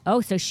like that?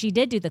 Oh, so she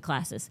did do the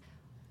classes.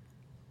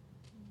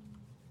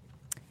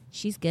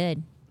 She's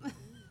good.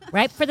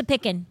 Right for the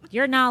picking.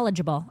 You're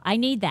knowledgeable. I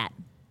need that.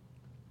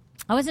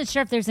 I wasn't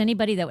sure if there's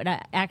anybody that would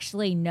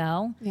actually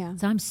know. Yeah.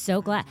 So I'm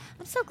so glad.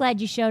 I'm so glad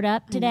you showed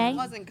up today. I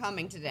wasn't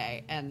coming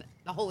today, and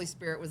the Holy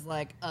Spirit was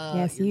like,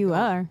 yes, you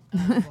are.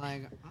 I was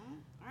like, oh,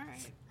 all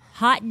right.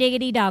 Hot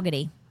diggity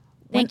doggity.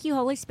 Thank you,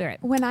 Holy Spirit.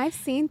 When I've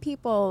seen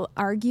people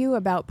argue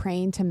about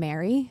praying to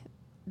Mary,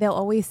 they'll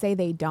always say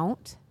they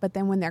don't, but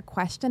then when they're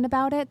questioned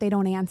about it, they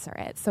don't answer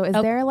it. So is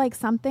there like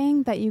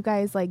something that you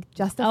guys like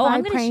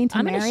justify praying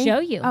to Mary? I'm going to show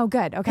you. Oh,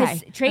 good.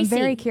 Okay. Tracy, I'm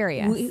very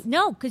curious.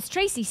 No, because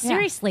Tracy,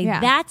 seriously,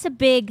 that's a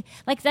big,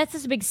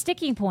 that's a big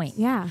sticking point.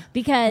 Yeah.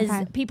 Because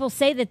people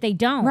say that they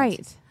don't.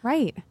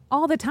 Right.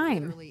 All the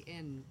time. Literally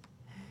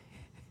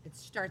it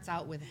starts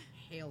out with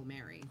Hail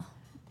Mary,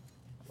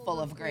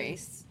 full of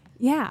grace.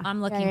 Yeah.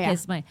 I'm looking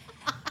because my...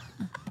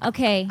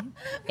 Okay.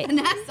 And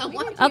that's the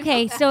one.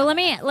 Okay, so let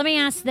me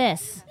ask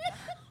this.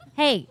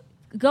 Hey,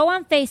 go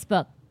on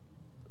Facebook.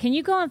 Can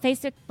you go on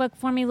Facebook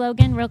for me,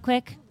 Logan, real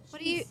quick?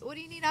 What do you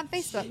need on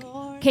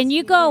Facebook? Can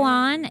you go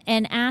on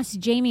and ask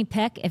Jamie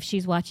Peck if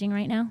she's watching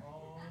right now?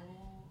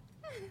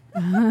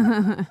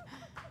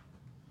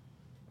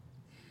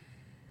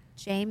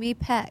 Jamie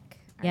Peck.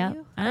 Yeah.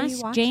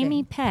 Ask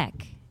Jamie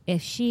Peck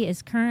if she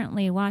is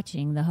currently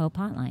watching the Hope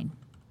Hotline.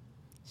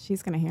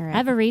 She's going to hear it. I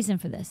have a reason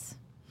for this.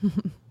 Ooh,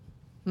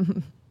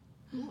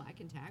 I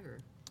can tag her.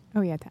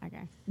 Oh, yeah, tag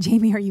her.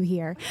 Jamie, are you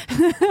here?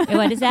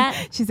 What is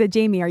that? She said,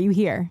 Jamie, are you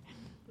here?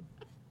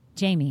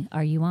 Jamie,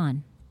 are you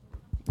on?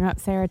 Oh,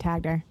 Sarah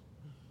tagged her.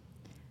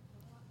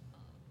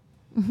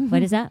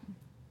 What is that?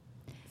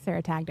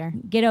 Sarah tagged her.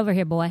 Get over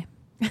here, boy.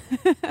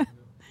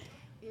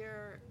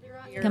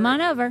 Come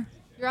on over.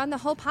 You're on the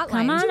Hope Hotline.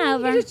 Come on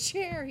over. Need a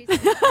chair. He's trying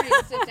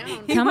to sit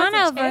down. Come on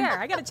over.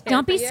 I got a chair.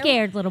 Don't be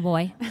scared, little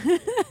boy.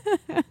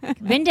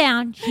 Bend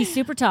down. He's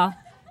super tall.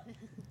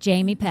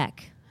 Jamie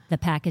Peck, the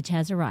package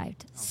has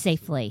arrived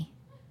safely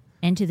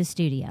into the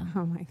studio.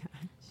 Oh, my gosh.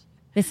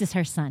 This is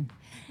her son.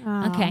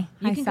 Oh, okay,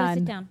 you can son. go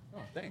sit down.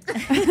 Oh, thanks.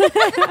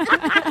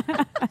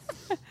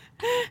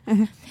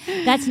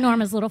 That's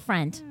Norma's little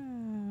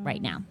friend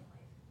right now.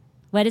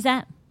 What is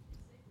that?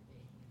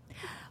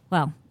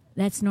 Well,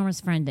 that's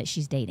Norma's friend that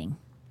she's dating.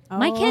 Oh.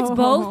 My kids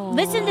both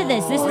listen to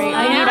this. This is we need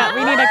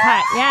a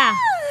cut. Yeah.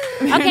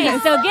 Okay,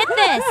 so get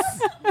this.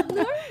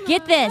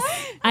 Get this.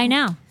 I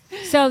know.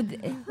 So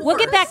we'll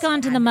get back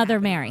on to the Mother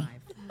Mary.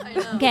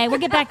 Okay, we'll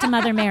get back to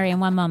Mother Mary in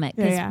one moment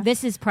because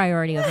this is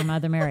priority over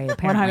Mother Mary,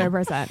 apparently.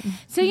 100%.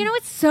 So you know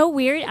what's so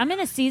weird? I'm in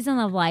a season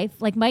of life,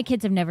 like my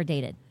kids have never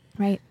dated.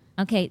 Right.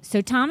 Okay,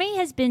 so Tommy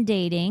has been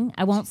dating.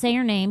 I won't say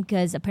her name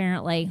because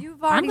apparently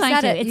You've already I'm going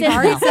said to. it. It's You've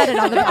already said it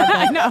on the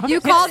podcast. You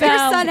called your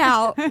son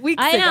out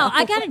weeks I know. ago.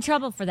 I got in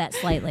trouble for that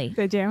slightly.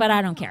 Did you? But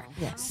I don't care.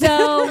 Yeah.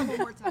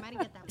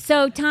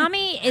 So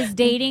Tommy is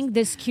dating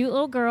this cute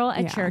little girl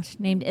at church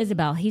named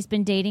Isabel. He's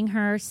been dating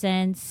her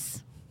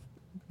since...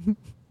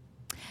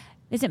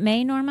 Is it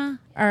May,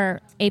 Norma?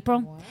 Or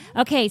April?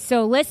 Okay,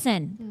 so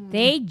listen.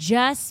 They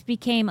just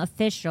became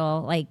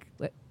official, like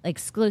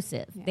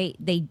exclusive. Yeah.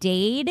 They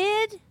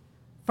dated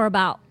for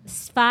about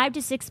 5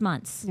 to 6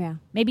 months. Yeah.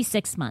 Maybe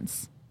 6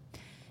 months.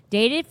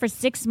 Dated for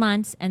 6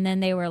 months, and then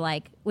they were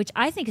like, which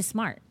I think is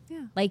smart.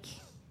 Yeah. Like,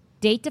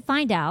 date to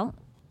find out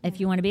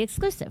if you want to be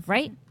exclusive,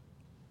 right?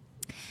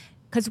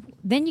 Because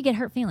then you get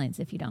hurt feelings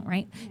if you don't,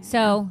 right? Yeah.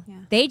 So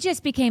they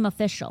just became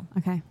official.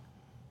 Okay.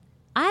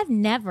 I've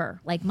never,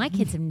 like, my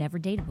kids have never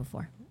dated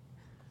before.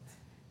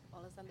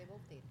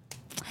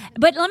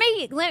 But let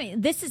me,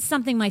 this is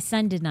something my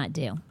son did not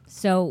do.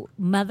 So,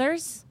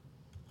 mothers,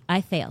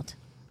 I failed.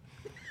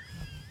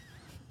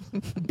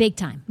 Big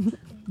time.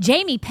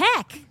 Jamie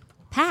Peck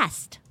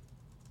passed.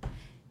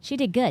 She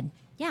did good.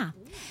 Yeah.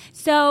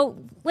 So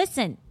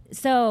listen.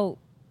 So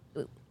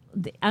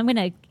I'm going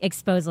to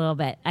expose a little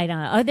bit. I don't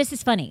know. Oh, this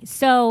is funny.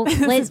 So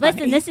Liz,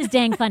 listen, this is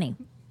dang funny.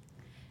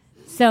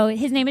 So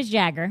his name is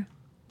Jagger.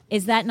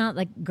 Is that not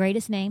like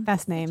greatest name?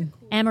 Best name.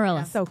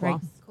 Amaryllis. So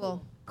cool.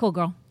 Cool. Cool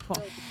girl.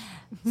 Cool.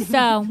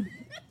 So,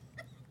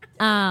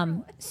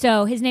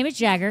 so his name is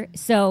Jagger.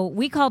 So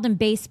we called him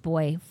Bass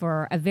Boy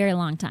for a very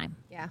long time,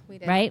 Yeah, we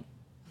did. right?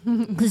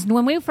 Because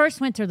when we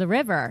first went to the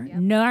river,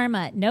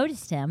 Norma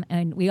noticed him,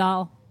 and we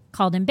all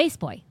called him Bass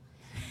Boy.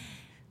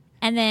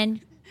 And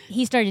then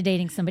he started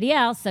dating somebody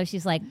else, so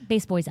she's like,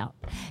 Bass Boy's out.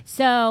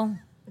 So,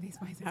 These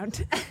boys out.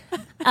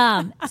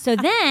 so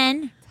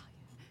then,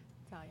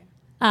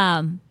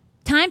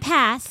 time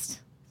passed.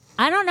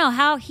 I don't know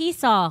how he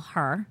saw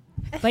her,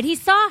 but he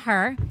saw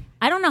her.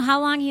 I don't know how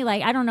long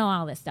I don't know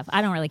all this stuff.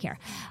 I don't really care.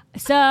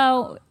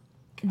 So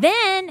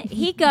then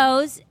he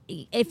goes,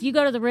 if you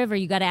go to the river,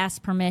 you got to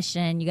ask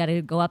permission. You got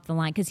to go up the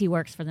line because he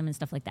works for them and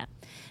stuff like that.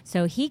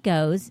 So he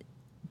goes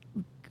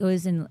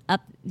and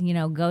up,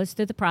 goes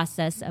through the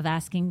process of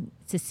asking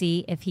to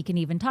see if he can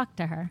even talk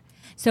to her.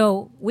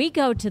 So we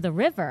go to the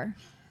river.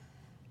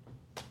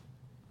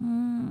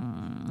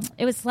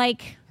 It was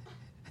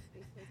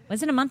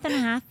was it a month and a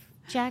half,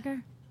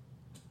 Jagger?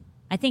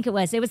 I think it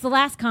was. It was the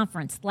last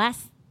conference.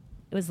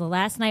 It was the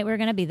last night we were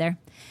going to be there.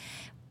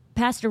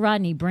 Pastor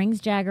Rodney brings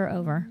Jagger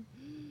over.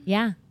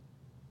 Yeah.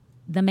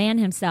 The man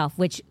himself,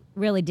 which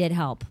really did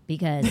help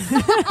because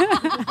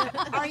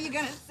Are you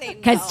gonna say no?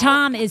 because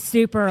Tom is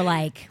super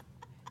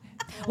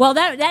well,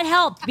 that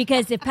helped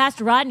because if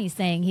Pastor Rodney's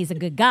saying he's a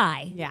good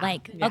guy,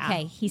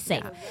 okay, he's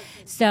safe.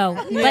 So,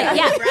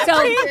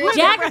 so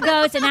Jagger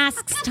goes and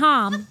asks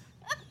Tom,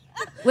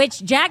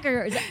 which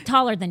Jagger is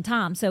taller than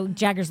Tom, so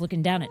Jagger's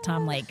looking down at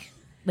Tom like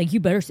you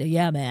better say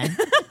yeah, man.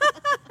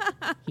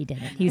 He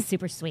didn't. He was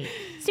super sweet.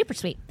 Super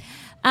sweet.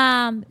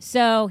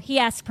 So he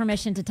asked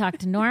permission to talk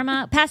to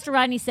Norma. Pastor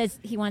Rodney says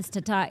he wants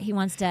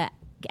to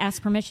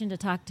ask permission to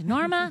talk to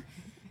Norma.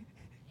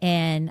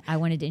 And I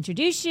wanted to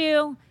introduce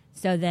you.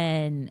 So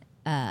then,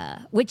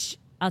 which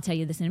I'll tell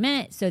you this in a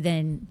minute. So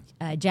then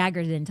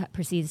Jagger then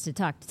proceeds to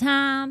talk to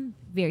Tom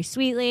very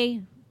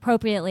sweetly,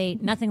 appropriately,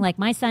 nothing like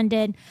my son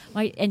did.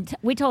 And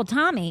we told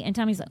Tommy, and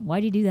Tommy's like, why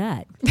do you do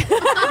that?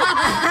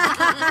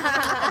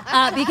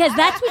 Because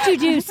that's what you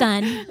do,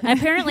 son.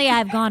 Apparently,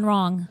 I've gone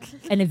wrong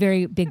in a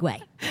very big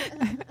way.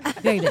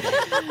 Very big way.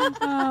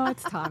 Oh,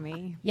 it's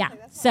Tommy. Yeah.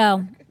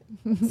 So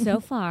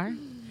far,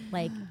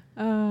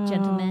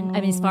 gentlemen.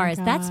 I mean, as far as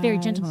that's very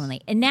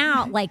gentlemanly. And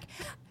now,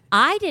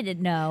 I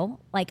didn't know.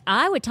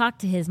 I would talk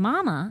to his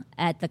mama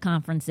at the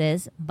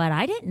conferences, but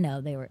I didn't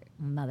know they were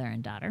mother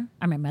and daughter.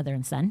 I mean, mother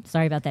and son.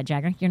 Sorry about that,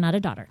 Jagger. You're not a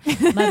daughter.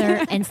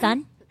 Mother and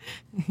son.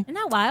 Isn't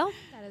that wild?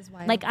 That is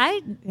wild.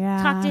 I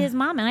talked to his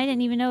mom, and I didn't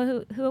even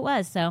know who it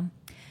was. So,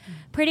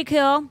 pretty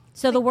cool.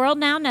 So the world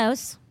now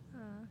knows.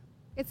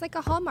 It's like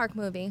a Hallmark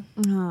movie.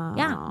 Aw.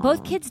 Yeah,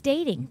 both kids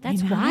dating.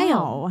 That's I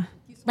wild.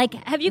 know.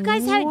 Have you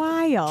guys had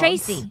Wild.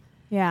 Tracy?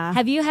 Yeah.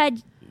 Have you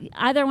had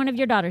either one of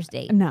your daughters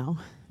date? No,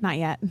 not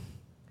yet.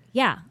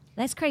 Yeah,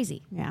 that's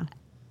crazy. Yeah.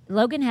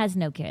 Logan has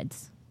no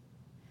kids.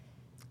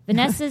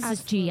 Vanessa's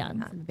is too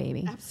young.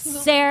 Baby.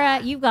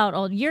 Sarah, you've got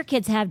old. Your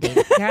kids have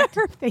dated, correct?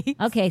 Her face.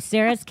 Okay,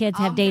 Sarah's kids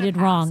have dated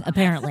wrong,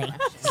 apparently.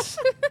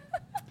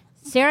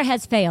 Sarah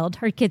has failed.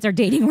 Her kids are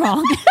dating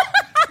wrong.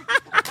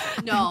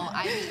 No,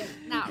 I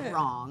mean not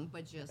wrong,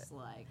 but just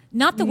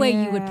Not the way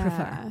you would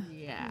prefer.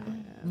 yeah.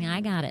 I mean,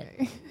 I got it.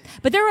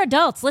 But they're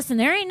adults. Listen,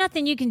 there ain't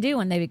nothing you can do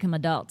when they become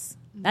adults.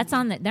 They're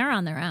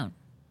on their own.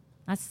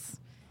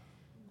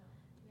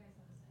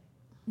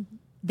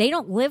 They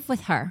don't live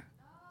with her.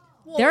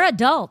 They're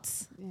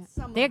adults.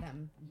 Some They're- of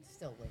them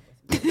still live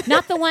with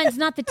me.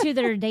 Not the two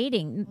that are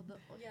dating.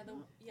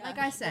 Like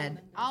I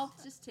said, I'll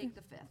just take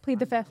the fifth. Plead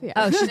the fifth. Yeah.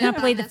 Oh, she's going to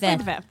plead the Plead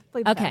the fifth. fifth.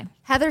 Plead the Okay. fifth.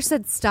 Heather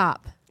said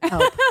stop.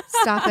 Hope.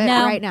 Stop it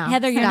No, right now.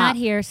 Heather, you're Stop. not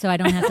here, so I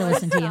don't have to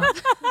listen to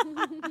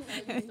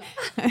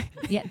you.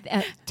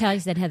 Yeah, Tally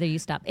said, Heather, you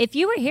stop. If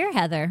you were here,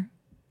 Heather,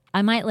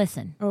 I might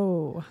listen.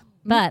 Oh.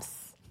 But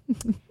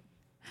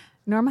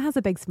Norma has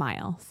a big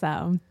smile,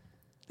 so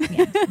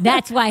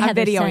that's why I'm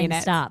Heather's videoing saying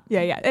it. stop.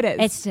 Yeah, it is.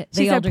 It's the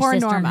She said, older "Poor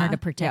sister and Norma." her to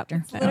protect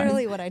her.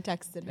 Literally what I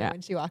texted her Yeah.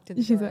 when she walked in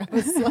the She's door. like- I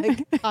was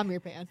like, calm your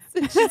pants.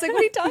 She's like, what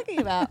are you talking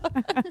about?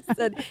 I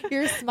said,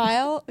 your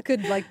smile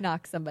could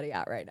knock somebody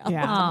out right now.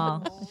 Yeah.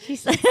 Oh,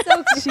 she's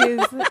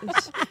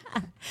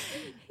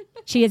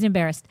she is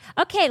embarrassed.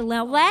 Okay,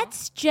 well,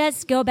 let's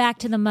just go back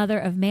to the mother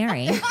of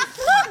Mary,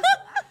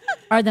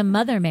 or the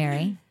Mother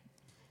Mary,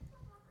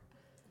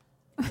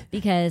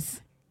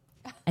 because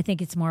I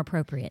think it's more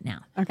appropriate now.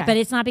 Okay. But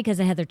it's not because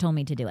Heather told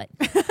me to do it.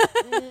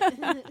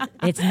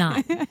 It's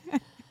not.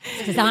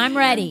 Because I'm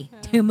ready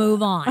to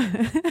move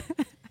on.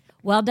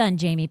 Well done,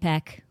 Jamie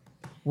Peck.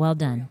 Well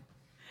done.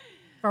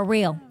 For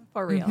real.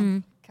 For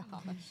real.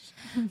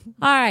 All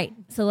right,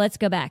 so let's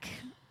go back.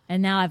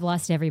 And now I've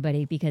lost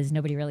everybody because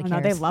nobody really cares. No,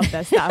 they love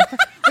this stuff.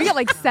 We got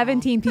like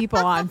 17 people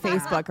on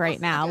Facebook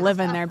right now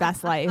living their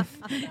best life.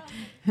 This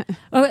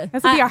would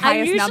be our highest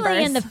I'm usually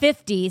numbers. in the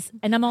 50s,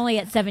 and I'm only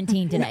at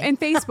 17 today. In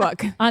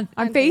Facebook. on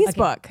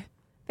Facebook. Okay.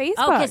 Facebook.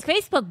 Oh, because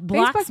Facebook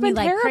blocks Facebook's me been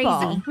like terrible.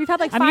 crazy. We've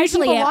had like I'm 5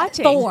 usually people at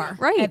watching. 4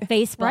 right. at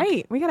Facebook.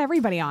 Right. We got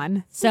everybody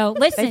on. So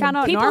listen, found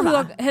out people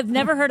Norma. who have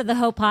never heard of the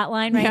Hope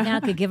Hotline right now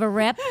could give a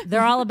rip.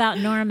 They're all about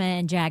Norma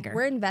and Jagger.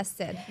 We're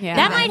invested. Yeah.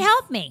 That might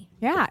help me.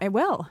 Yeah, it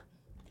will.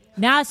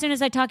 Now, as soon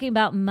as I'm talking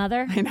about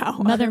Mother, I know.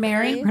 Mother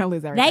Mary, We're gonna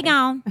lose everybody. they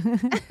gone.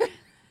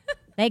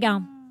 They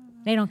gone.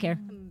 They don't care.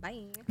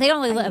 Bye. They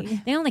only love.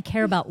 They only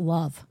care about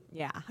love.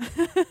 Yeah.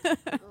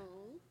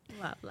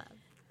 Love, love.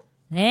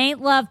 They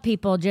ain't love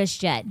people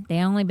just yet. They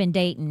only been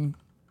dating.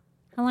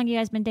 How long you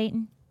guys been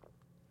dating?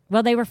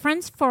 Well, they were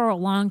friends for a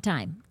long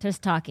time,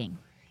 just talking.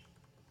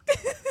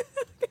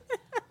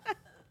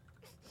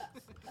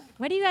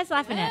 What are you guys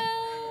laughing at?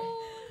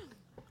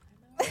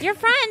 You're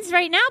friends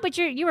right now, but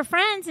you were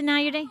friends and now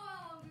you're dating.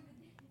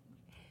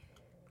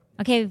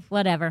 Okay,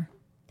 whatever.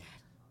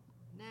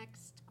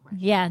 Next question.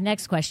 Yeah,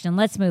 next question.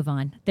 Let's move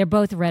on. They're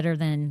both redder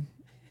than,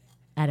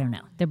 I don't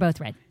know. They're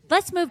both red.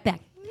 Let's move back.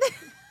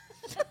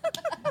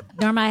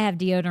 Norma, I have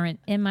deodorant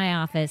in my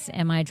office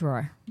in my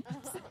drawer.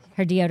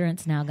 Her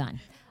deodorant's now gone.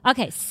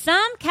 Okay,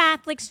 some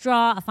Catholics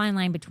draw a fine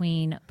line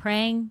between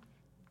praying,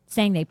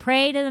 saying they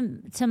pray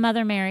to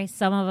Mother Mary.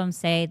 Some of them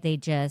say they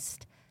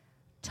just,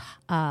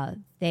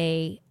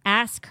 they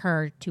ask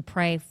her to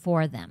pray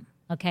for them,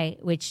 okay,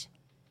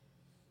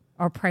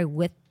 or pray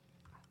with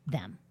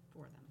them.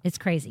 It's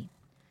crazy.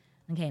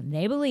 Okay,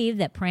 they believe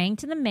that praying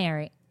to the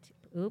Mary,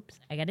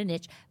 I got an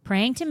itch.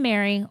 Praying to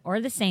Mary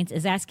or the saints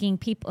is asking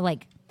people,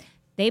 like,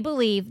 they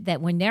believe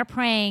that when they're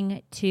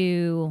praying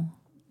to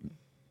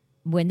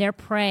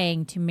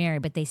Mary,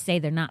 but they say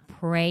they're not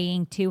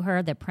praying to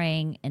her, they're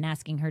praying and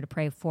asking her to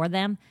pray for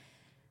them.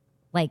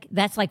 Like,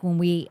 that's like when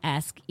we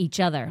ask each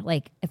other.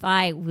 Like, if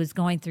I was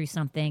going through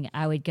something,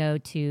 I would go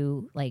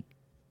to, like,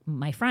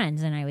 my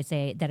friends and I would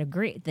say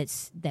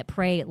that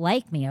pray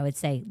like me. I would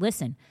say,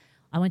 listen,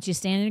 I want you to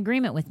stand in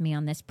agreement with me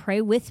on this. Pray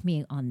with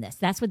me on this.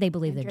 That's what they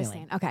believe they're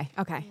doing.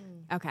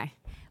 Okay.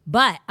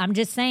 But I'm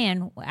just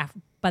saying,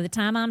 by the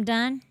time I'm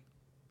done,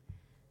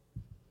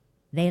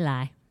 they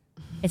lie.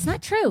 It's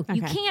not true.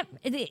 You can't.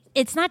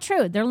 It's not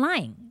true. They're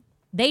lying.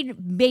 They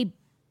may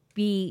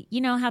be. You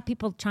know how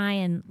people try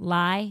and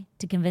lie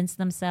to convince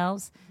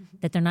themselves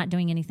that they're not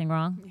doing anything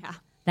wrong? Yeah.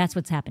 That's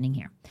what's happening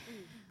here.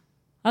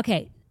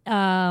 Okay.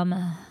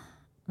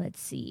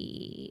 Let's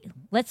see.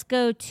 Let's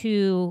go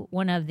to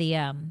one of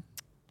the.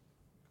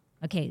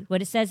 Okay,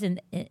 what it says in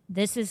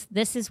this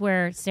is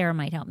where Sarah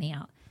might help me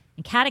out.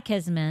 In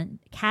catechism.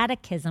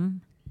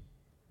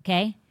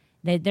 Okay,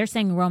 they're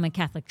saying Roman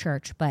Catholic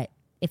Church, but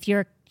if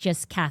you're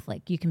just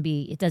Catholic, you can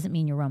be. It doesn't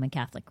mean you're Roman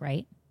Catholic,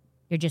 right?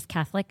 You're just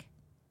Catholic.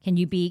 Can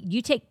you be?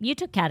 You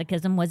took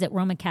catechism. Was it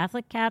Roman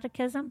Catholic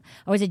catechism,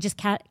 or was it just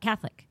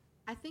Catholic?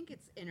 I think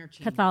it's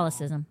interchangeable.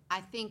 Catholicism.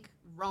 I think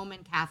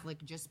Roman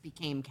Catholic just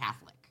became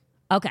Catholic.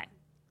 Okay,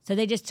 so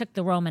they just took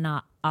the Roman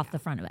off the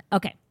front of it.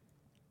 Okay,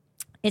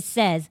 it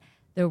says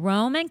the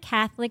Roman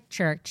Catholic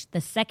Church,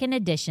 the second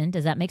edition.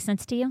 Does that make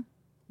sense to you?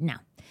 No.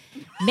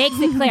 Makes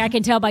it clear. I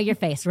can tell by your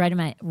face right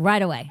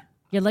away.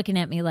 You're looking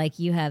at me like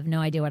you have no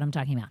idea what I'm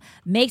talking about.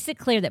 Makes it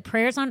clear that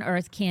prayers on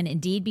earth can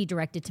indeed be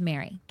directed to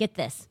Mary. Get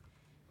this.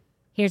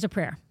 Here's a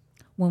prayer.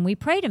 When we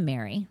pray to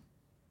Mary,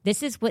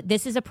 this is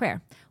a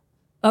prayer.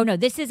 Oh, no,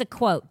 this is a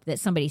quote that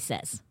somebody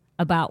says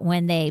about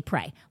when they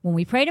pray. When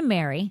we pray to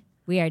Mary,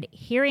 we are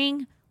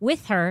adhering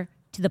with her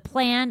to the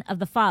plan of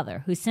the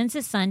Father who sends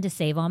his Son to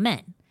save all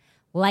men.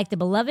 Like the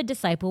beloved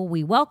disciple,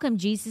 we welcome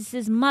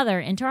Jesus' mother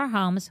into our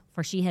homes,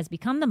 for she has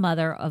become the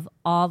mother of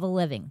all the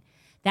living.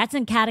 That's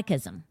in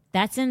catechism.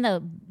 That's in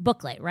the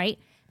booklet, right?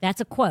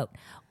 That's a quote.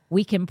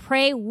 We can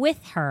pray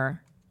with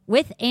her,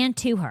 with and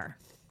to her.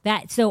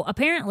 So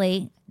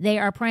apparently they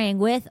are praying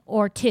with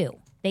or to.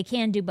 They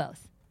can do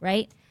both,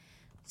 right?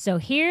 So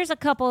here's a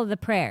couple of the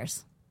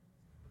prayers.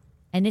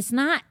 And it's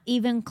not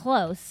even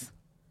close.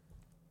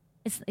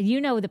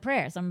 You know the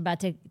prayers I'm about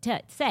to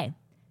say.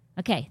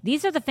 Okay,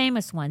 these are the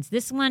famous ones.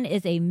 This one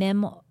is a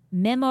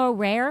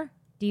memorare.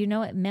 Do you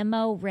know it?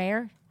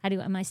 Memorare.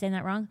 Am I saying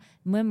that wrong?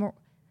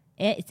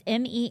 It's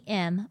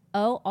MEMORARE.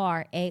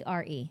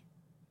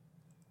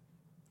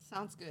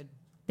 Sounds good.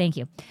 Thank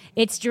you.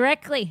 It's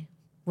directly.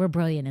 We're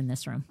brilliant in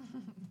this room.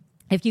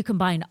 If you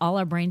combine all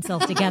our brain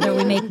cells together,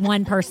 we make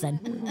one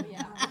person.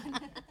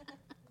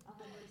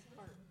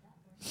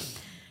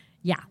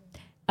 Yeah.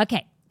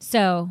 Okay.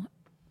 So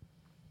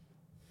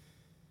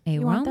a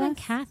Roman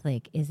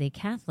Catholic is a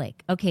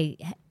Catholic. Okay.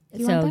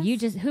 So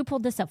who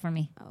pulled this up for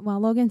me? Well,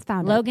 Logan's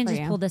found it. Logan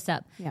just pulled this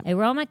up. Yep. A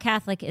Roman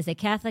Catholic is a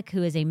Catholic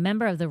who is a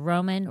member of the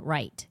Roman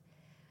Rite.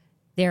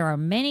 There are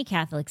many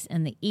Catholics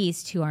in the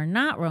East who are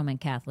not Roman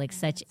Catholics,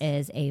 such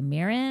as a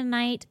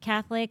Maronite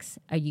Catholics,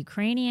 a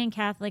Ukrainian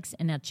Catholics,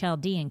 and a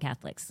Chaldean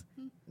Catholics.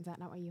 Is that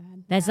not what you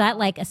had? Is that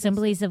like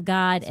Assemblies of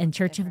God and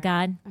Church of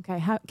God?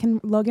 Okay. Can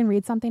Logan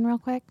read something real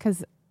quick?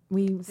 Because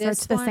we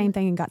searched the same one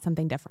thing and got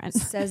something different.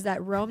 says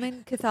that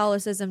Roman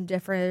Catholicism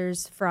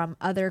differs from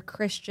other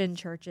Christian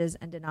churches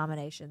and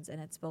denominations in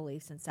its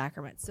beliefs and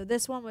sacraments. So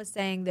this one was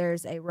saying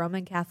there's a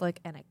Roman Catholic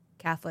and a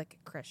Catholic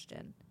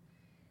Christian.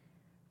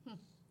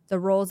 The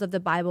roles of the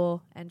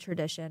Bible and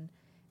tradition,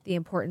 the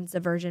importance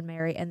of Virgin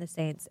Mary and the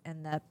saints,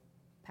 and the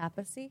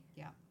papacy.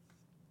 Yeah.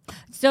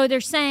 So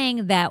they're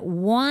saying that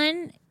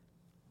one,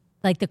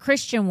 like the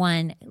Christian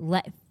one,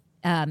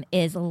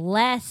 is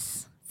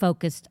less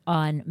focused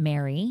on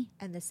Mary,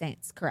 And the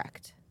saints,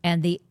 correct.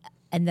 and the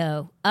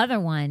other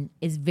one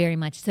is very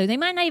much. So they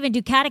might not even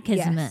do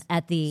catechism Yes.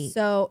 at the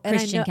So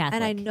Christian and I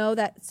Catholic. know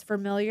that's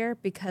familiar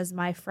because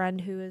my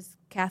friend who is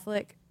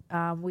Catholic,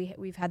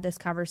 we've had this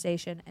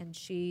conversation, and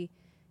she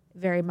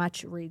very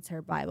much reads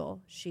her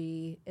Bible.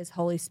 She is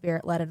Holy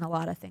Spirit led in a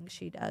lot of things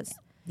she does.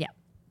 Yeah,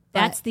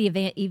 that's the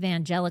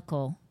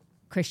evangelical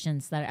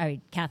Christians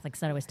Catholics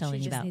that I was telling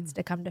She you just about. needs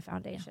to come to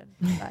Foundation.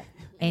 But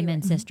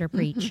Amen, sister,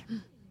 preach.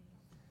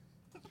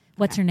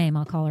 What's her name?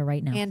 I'll call her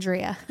right now.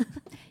 Andrea.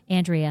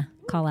 Andrea,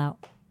 call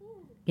out.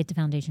 Get to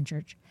Foundation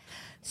Church.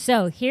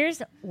 So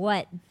here's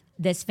what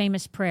this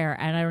famous prayer,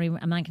 and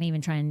I'm not going to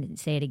even try and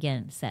say it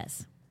again,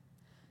 says.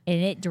 And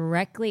it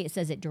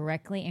says it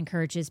directly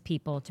encourages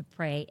people to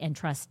pray and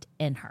trust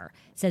in her.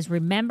 It says,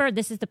 remember,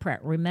 this is the prayer.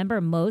 Remember,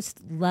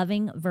 most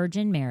loving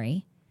Virgin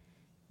Mary,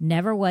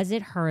 never was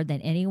it heard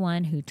that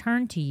anyone who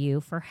turned to you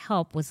for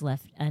help was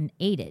left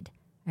unaided.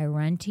 I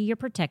run to your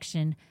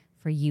protection,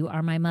 for you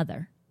are my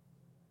mother.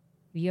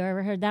 Have you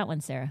ever heard that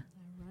one, Sarah?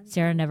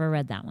 Sarah never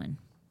read that one.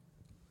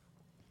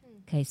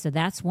 Okay, so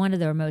that's one of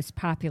their most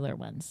popular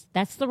ones.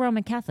 That's the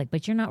Roman Catholic,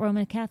 but you're not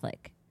Roman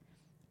Catholic.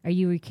 Are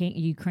you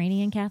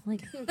Ukrainian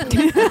Catholic?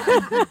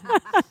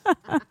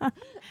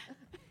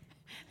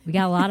 We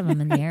got a lot of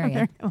them in the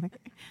area.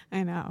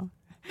 I know.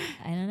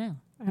 I don't know.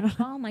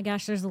 Oh my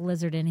gosh, there's a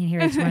lizard in here.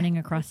 It's running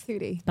across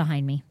Tootie.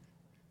 behind me.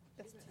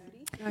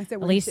 I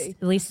said, At least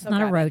it's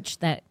not a roach.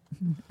 That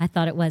I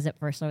thought it was at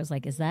first. I was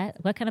like, "Is that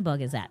what kind of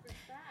bug is that?"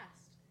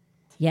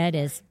 Yeah, it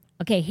is.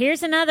 Okay,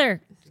 here's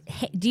another.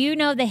 Do you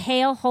know the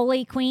Hail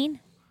Holy Queen?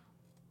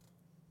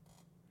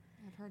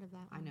 I've heard of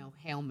that. I know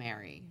Hail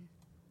Mary,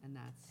 and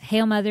that's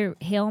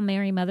Hail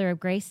Mary, Mother of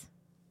Grace.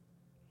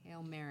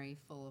 Hail Mary,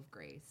 full of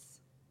grace.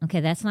 Okay,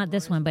 that's not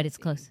this one, but it's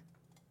close.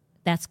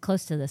 That's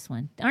close to this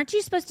one. Aren't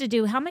you supposed to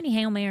do how many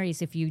Hail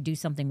Marys if you do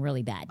something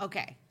really bad?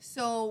 Okay,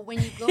 so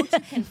when you go to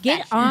confession,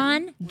 Get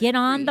on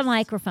the priest.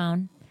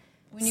 microphone.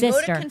 When you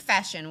Sister. go to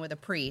confession with a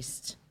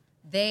priest,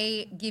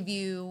 they give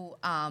you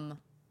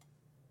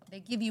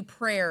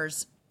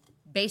prayers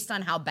based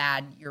on how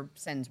bad your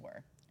sins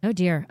were, Oh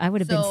dear, I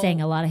would have been So,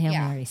 saying a lot of Hail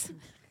yeah. Marys.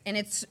 and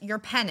it's your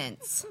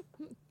penance,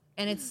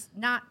 and it's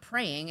not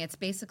praying. It's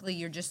basically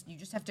you just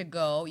have to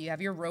go. You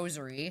have your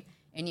rosary,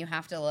 and you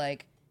have to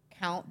like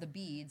count the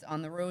beads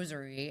on the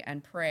rosary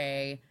and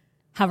pray.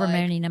 However Like-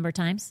 many number of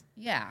times.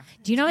 Yeah.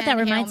 Do you know what that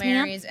 10 reminds me Hail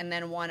of? Marys, and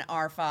then one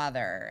Our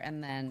Father,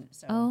 and then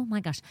so. Oh my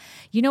gosh.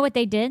 You know what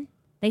they did?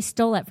 They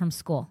stole it from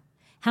school.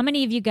 How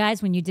many of you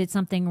guys, when you did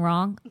something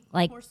wrong,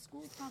 like Or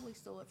school probably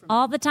stole it from.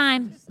 all the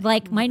time,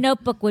 like my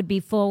notebook would be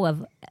full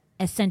of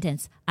a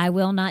sentence, I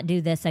will not do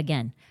this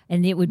again.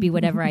 And it would be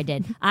whatever I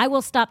did. I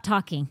will stop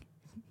talking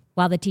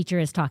while the teacher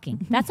is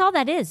talking. That's all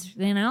that is.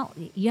 You know,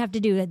 you have to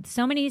do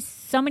so many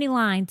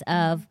lines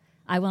of,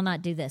 I will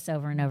not do this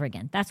over and over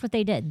again. That's what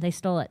they did. They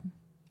stole it.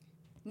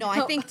 No,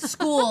 I think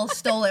school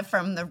stole it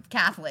from the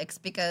Catholics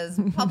because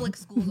public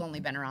school's only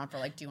been around for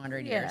like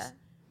 200 years.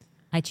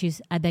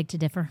 I beg to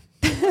differ.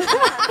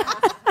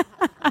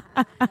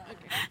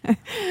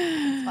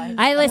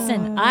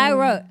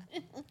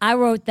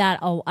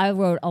 I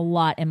wrote a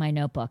lot in my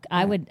notebook.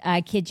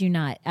 I kid you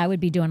not. I would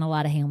be doing a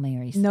lot of Hail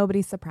Marys.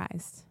 Nobody's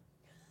surprised.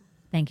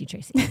 Thank you,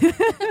 Tracy.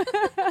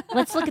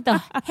 Let's look at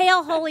the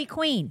Hail Holy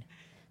Queen.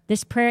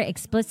 This prayer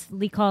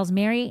explicitly calls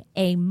Mary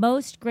a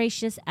most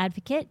gracious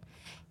advocate.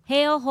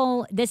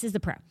 This is the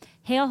prayer.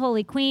 Hail,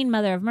 Holy Queen,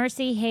 Mother of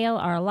Mercy. Hail,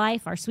 our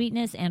life, our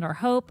sweetness, and our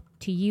hope.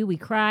 To you we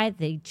cry,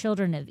 the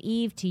children of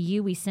Eve. To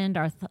you we send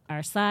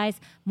our sighs,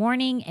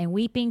 mourning and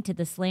weeping to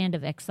this land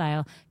of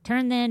exile.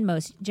 Turn then,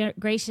 most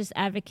gracious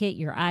advocate,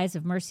 your eyes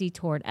of mercy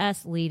toward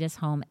us. Lead us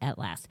home at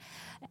last.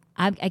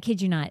 I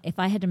kid you not, if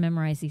I had to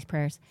memorize these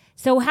prayers.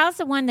 So how's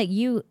the one that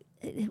you...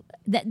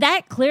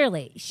 That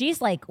clearly, she's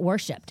like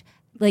worshipped.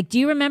 Like, do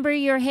you remember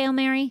your Hail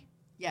Mary?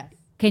 Yes.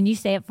 Can you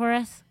say it for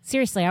us?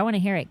 Seriously, I want to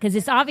hear it because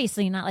it's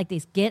obviously not like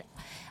these. Get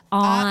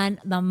on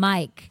the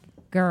mic,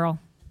 girl.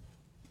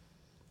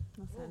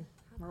 Listen,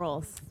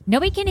 rules.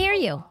 Nobody can hear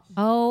you.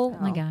 Oh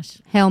my gosh.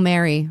 Hail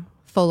Mary,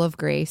 full of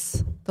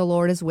grace, the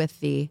Lord is with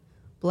thee.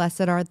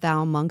 Blessed art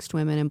thou amongst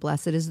women, and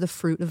blessed is the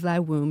fruit of thy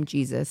womb,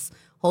 Jesus.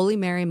 Holy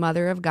Mary,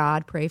 Mother of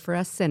God, pray for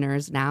us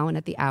sinners, now and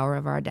at the hour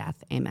of our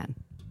death. Amen.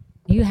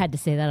 You had to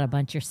say that a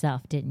bunch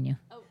yourself, didn't you?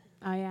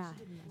 Oh, yeah.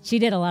 She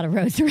did a lot of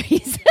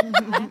rosaries. I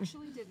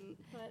actually didn't,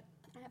 but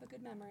I have a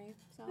good memory.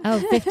 So. Oh,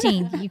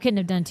 15. You couldn't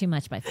have done too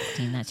much by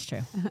 15. That's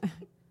true.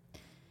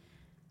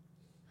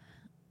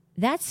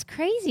 That's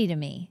crazy to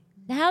me.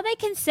 How they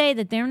can say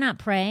that they're not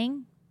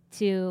praying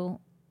to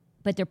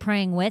but they're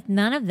praying with.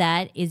 None of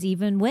that is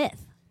even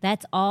with.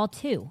 That's all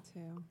two.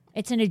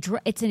 It's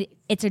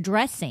it's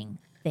addressing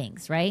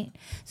things, right?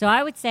 So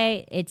I would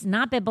say it's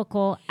not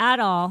biblical at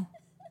all.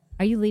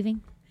 Are you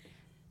leaving?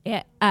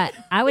 Yeah.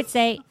 I would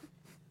say.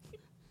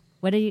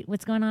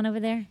 What's going on over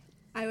there?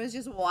 I was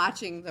just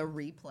watching the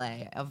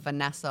replay of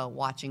Vanessa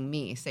watching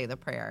me say the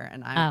prayer,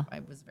 and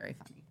it was very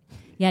funny.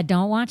 Yeah,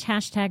 don't watch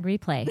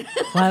 #replay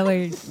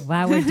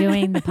while we're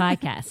doing the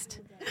podcast.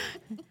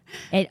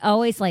 It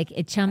always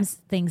it chums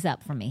things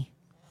up for me.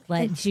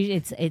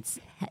 It's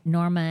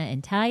Norma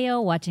and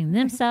Tayo watching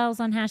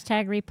themselves on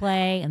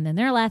 #replay, and then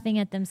they're laughing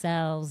at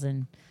themselves,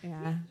 and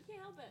Yeah.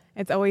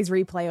 It's always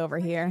replay over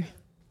here.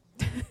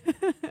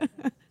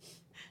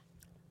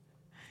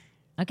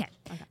 Okay.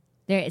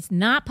 It's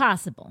not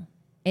possible.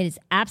 It is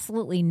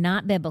absolutely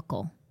not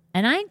biblical.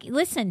 And I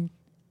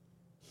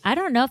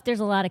don't know if there's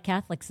a lot of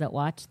Catholics that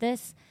watch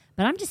this,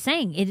 but I'm just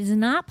saying it is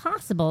not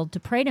possible to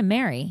pray to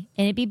Mary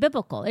and it be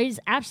biblical. There is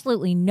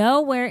absolutely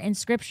nowhere in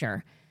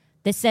Scripture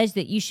that says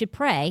that you should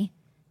pray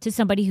to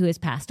somebody who has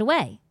passed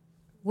away,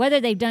 whether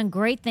they've done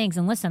great things.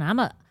 And listen, I'm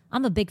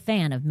a big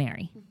fan of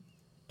Mary.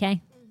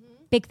 Okay,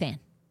 big fan.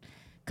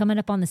 Coming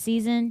up on the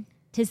season,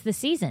 'tis the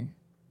season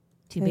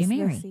to be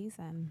Mary.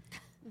 Season.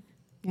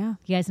 Yeah.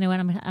 You guys know what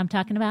I'm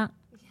talking about?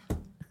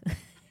 Yeah.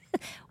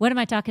 What am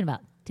I talking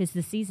about? 'Tis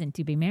the season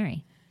to be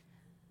Mary.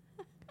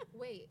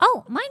 Wait.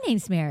 Oh, my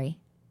name's Mary.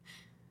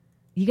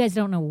 You guys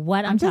don't know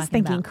what I'm just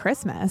talking thinking about.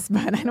 Christmas,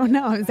 but I don't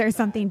know. Is there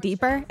something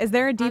deeper? Is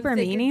there a deeper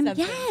meaning?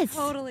 Yes.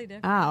 Totally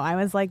different. Oh, I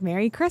was like,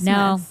 Merry Christmas.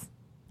 No.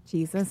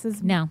 Jesus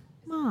is No.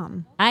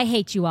 mom. I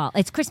hate you all.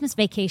 It's Christmas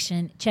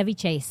vacation, Chevy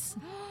Chase,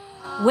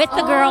 with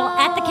the girl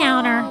at the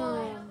counter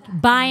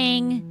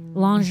buying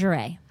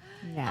lingerie.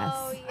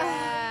 Yes.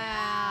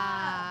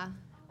 Yeah.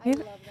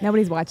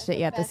 Nobody's watched it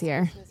yet this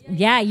year.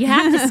 Yeah, you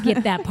have to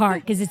skip that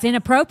part because it's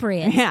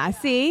inappropriate. Yeah,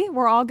 see?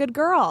 We're all good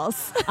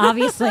girls.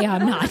 Obviously,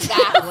 I'm not.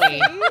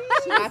 Exactly.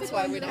 That's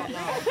why we don't know.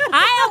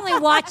 I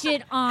only watch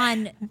it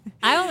on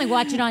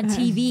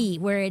TV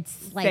where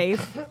it's like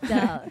Safe.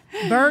 the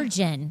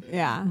Virgin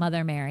Yeah.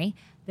 Mother Mary,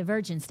 the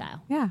Virgin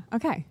style. Yeah,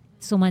 okay.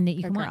 It's the one that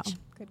you Good can girl. watch.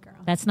 Good girl.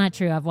 That's not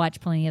true. I've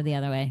watched plenty of the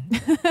other way.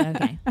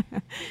 Okay.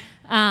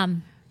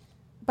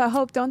 But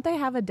Hope, don't they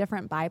have a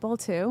different Bible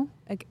too?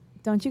 Like,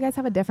 don't you guys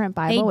have a different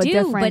Bible They with do,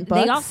 different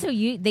but books?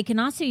 they can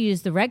also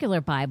use the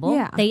regular Bible.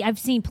 Yeah. I've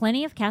seen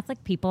plenty of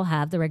Catholic people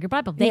have the regular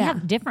Bible. They Yeah.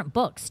 have different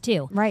books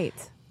too. Right.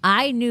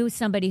 I knew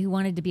somebody who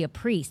wanted to be a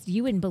priest.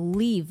 You wouldn't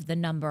believe the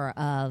number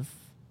of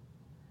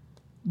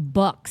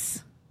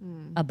books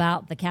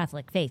about the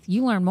Catholic faith.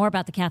 You learn more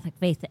about the Catholic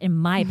faith, in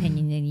my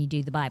opinion, than you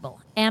do the Bible.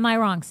 Am I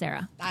wrong,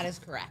 Sarah? That is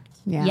correct.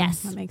 Yeah.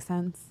 Yes. That makes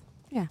sense.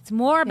 Yeah. It's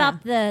more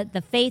about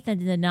the faith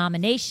and the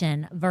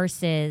denomination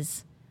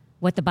versus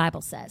what the Bible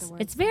says.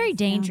 It's very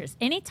dangerous.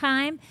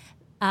 Anytime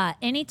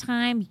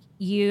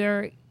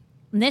you're,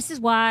 and this is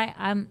why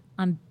I'm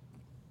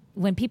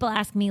when people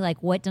ask me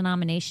like what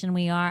denomination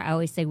we are, I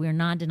always say we're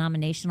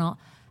non-denominational.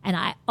 And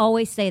I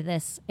always say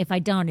this, if I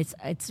don't,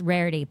 it's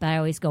rarity, but I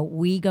always go,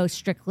 we go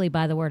strictly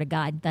by the Word of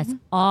God. That's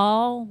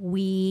all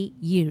we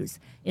use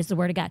is the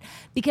Word of God.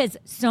 Because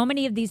so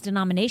many of these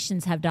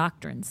denominations have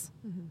doctrines.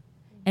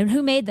 And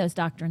who made those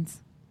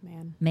doctrines?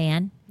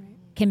 Man. Right.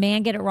 Can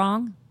man get it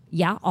wrong?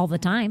 Yeah, all the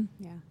time.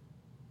 Yeah.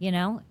 You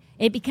know,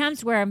 it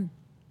becomes where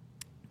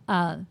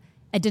a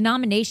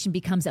denomination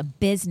becomes a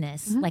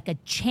business, like a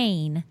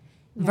chain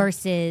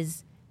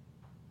versus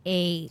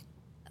it's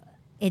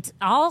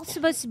all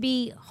supposed to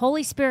be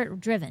Holy Spirit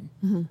driven.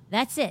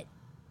 That's it.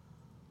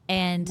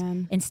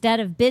 And instead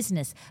of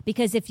business,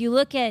 because if you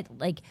look at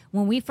like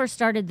when we first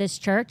started this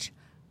church,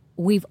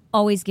 we've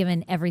always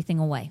given everything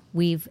away.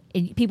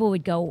 People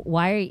would go,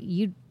 why are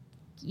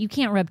you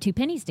can't rub two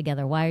pennies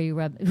together. Why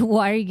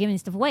are you giving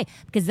stuff away?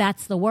 Because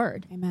that's the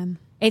word. Amen.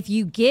 If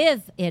you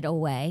give it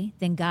away,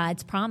 then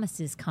God's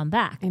promises come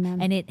back.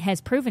 Amen. And it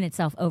has proven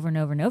itself over and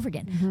over and over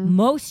again.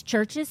 Most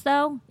churches,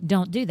 though,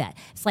 don't do that.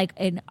 It's like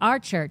in our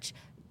church,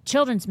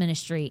 children's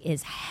ministry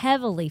is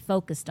heavily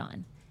focused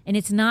on. And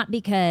it's not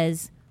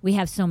because we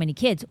have so many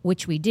kids,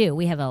 which we do.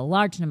 We have a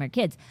large number of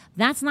kids.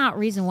 That's not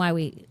reason why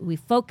we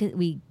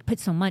put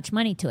so much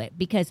money to it.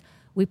 Because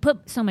we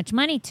put so much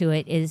money to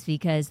it is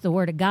because the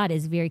Word of God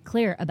is very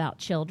clear about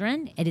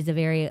children. It is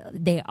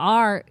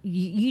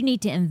you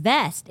need to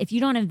invest. If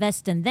you don't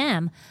invest in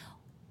them,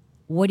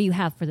 what do you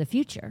have for the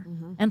future?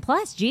 And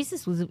plus,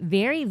 Jesus was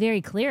very,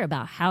 very clear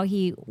about how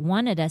he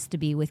wanted us to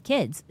be with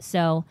kids.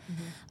 So,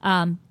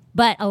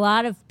 but a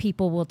lot of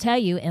people will tell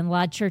you in a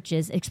lot of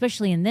churches,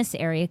 especially in this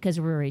area,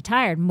 because we're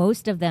retired,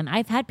 most of them,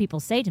 I've had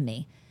people say to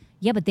me,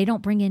 yeah, but they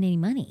don't bring in any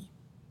money.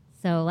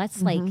 So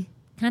that's like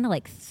kind of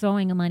like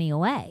throwing the money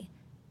away.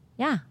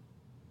 Yeah.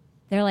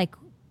 They're like,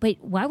 but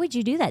why would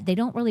you do that? They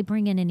don't really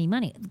bring in any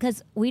money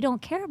because we don't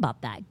care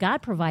about that.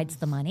 God provides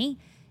the money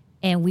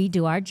and we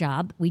do our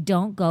job. We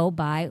don't go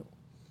by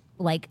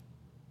like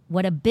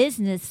what a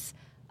business,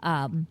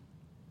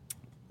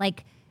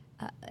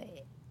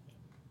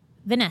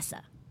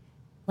 Vanessa,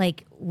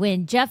 like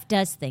when Jeff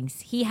does things,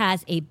 he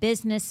has a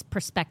business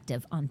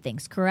perspective on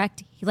things,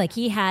 correct?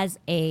 He has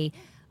a,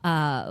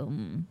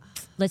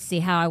 let's see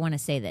how I want to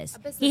say this.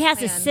 He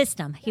has a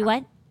system. He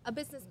what? A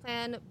business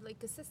plan,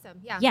 like a system.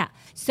 Yeah. Yeah.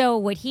 So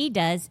what he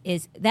does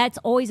is that's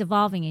always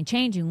evolving and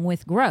changing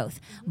with growth.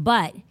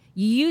 But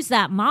you use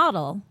that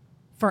model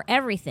for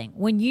everything.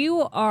 When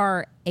you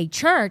are a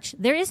church,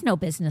 there is no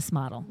business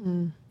model.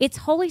 It's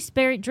Holy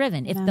Spirit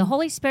driven. If the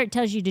Holy Spirit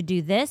tells you to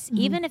do this,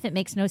 even if it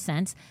makes no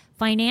sense,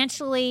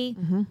 financially,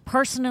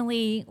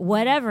 personally,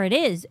 whatever it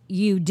is,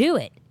 you do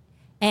it.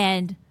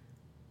 And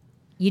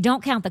you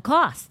don't count the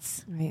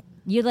costs. Right.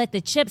 You let the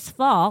chips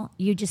fall,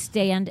 you just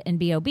stand and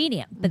be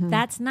obedient. But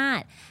that's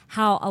not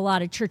how a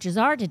lot of churches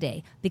are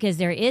today, because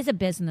there is a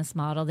business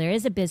model, there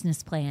is a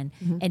business plan,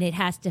 and it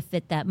has to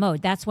fit that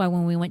mode. That's why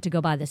when we went to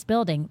go buy this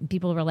building,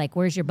 people were like,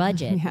 where's your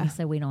budget? I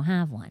said, we don't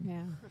have one.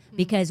 Yeah.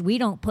 Because we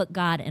don't put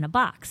God in a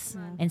box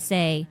and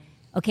say,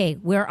 okay,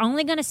 we're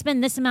only going to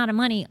spend this amount of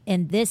money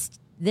in this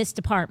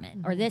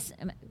department or this.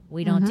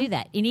 We don't do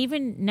that. And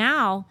even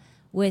now,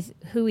 with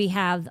who we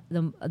have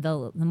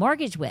the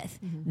mortgage with,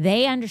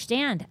 they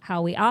understand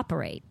how we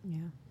operate. Yeah.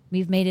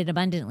 We've made it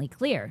abundantly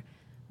clear.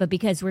 But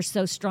because we're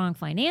so strong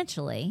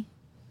financially,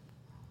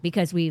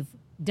 because we've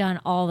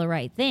done all the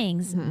right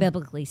things,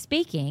 biblically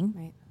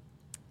speaking,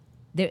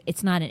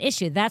 it's not an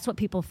issue. That's what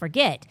people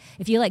forget.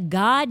 If you let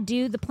God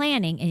do the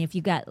planning, and if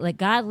you let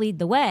God lead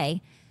the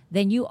way,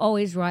 then you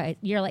always rise.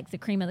 You're like the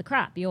cream of the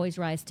crop. You always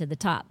rise to the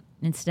top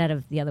instead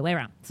of the other way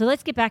around. So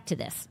let's get back to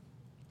this.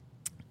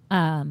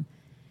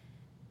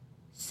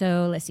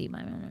 So let's see.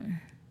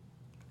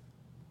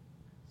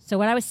 So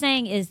what I was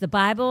saying is the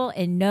Bible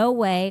in no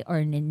way or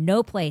in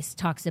no place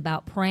talks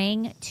about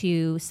praying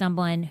to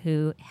someone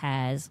who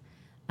has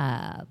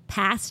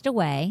passed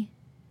away,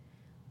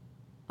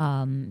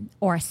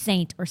 or a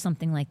saint or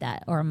something like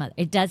that, or a mother.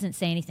 It doesn't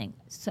say anything.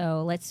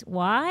 So let's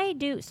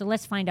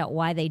find out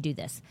why they do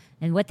this.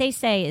 And what they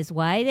say is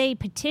why they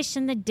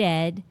petition the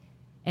dead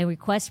and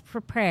request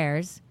for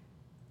prayers.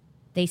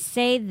 They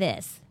say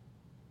this.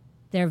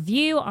 Their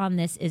view on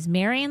this is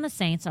Mary and the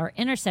saints are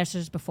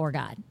intercessors before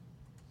God,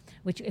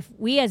 which if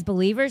we as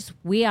believers,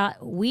 we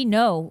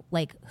know,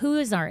 like, who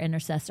is our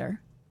intercessor?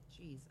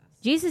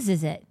 Jesus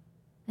is it.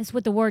 That's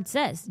what the word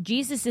says.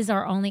 Jesus is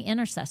our only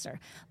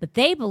intercessor. But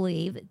they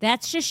believe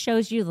that just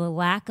shows you the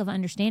lack of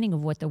understanding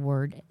of what the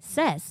word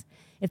says.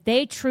 If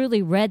they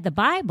truly read the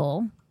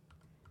Bible,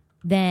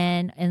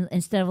 then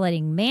instead of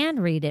letting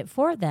man read it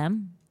for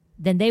them,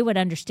 then they would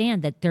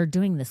understand that they're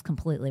doing this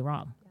completely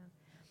wrong.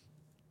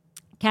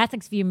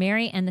 Catholics view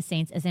Mary and the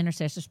saints as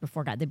intercessors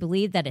before God. They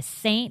believe that a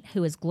saint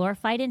who is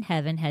glorified in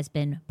heaven has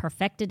been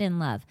perfected in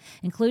love,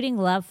 including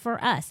love for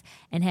us,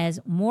 and has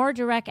more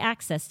direct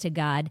access to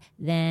God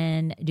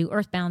than do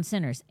earthbound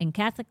sinners. In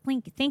Catholic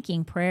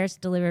thinking, prayers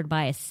delivered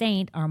by a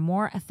saint are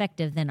more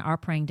effective than our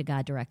praying to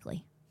God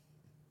directly.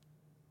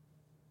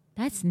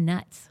 That's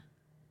nuts.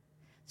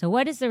 So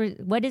what does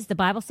the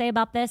Bible say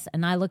about this?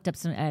 And I looked up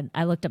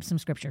some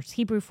scriptures.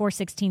 Hebrews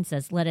 4:16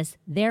 says, "Let us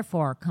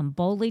therefore come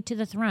boldly to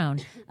the throne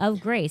of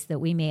grace that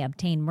we may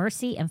obtain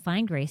mercy and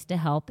find grace to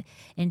help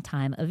in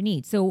time of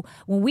need." So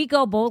when we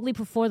go boldly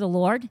before the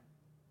Lord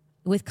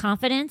with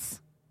confidence,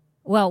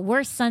 well,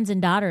 we're sons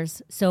and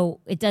daughters,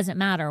 so it doesn't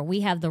matter. We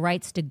have the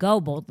rights to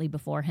go boldly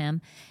before him,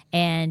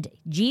 and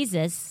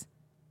Jesus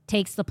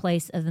takes the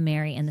place of the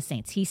Mary and the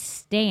saints. He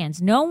stands.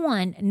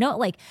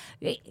 Like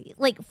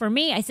for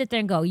me, I sit there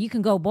and go, you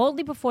can go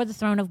boldly before the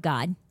throne of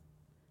God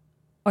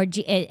or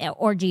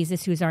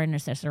Jesus, who's our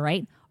intercessor,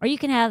 right? Or you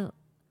can have,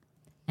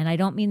 and I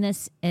don't mean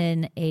this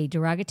in a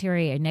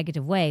derogatory or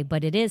negative way,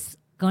 but it is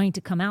going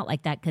to come out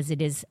like that because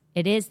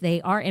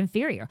they are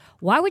inferior.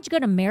 Why would you go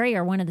to Mary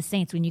or one of the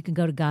saints when you can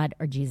go to God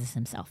or Jesus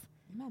himself?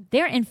 Amen.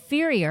 They're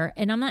inferior,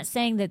 and I'm not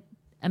saying that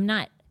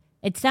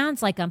it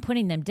sounds like I'm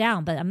putting them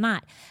down, but I'm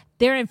not.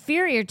 They're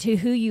inferior to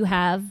who you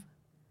have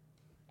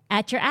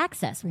at your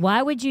access.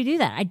 Why would you do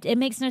that? It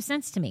makes no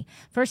sense to me.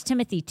 1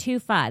 Timothy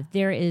 2:5,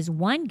 there is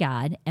one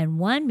God and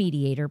one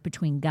mediator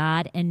between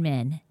God and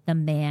men, the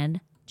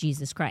man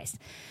Jesus Christ.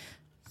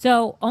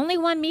 So only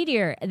one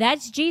mediator,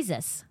 that's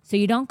Jesus. So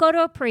you don't go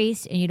to a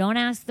priest and you don't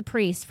ask the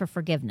priest for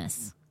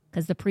forgiveness,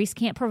 because the priest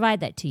can't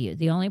provide that to you.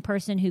 The only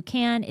person who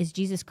can is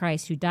Jesus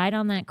Christ, who died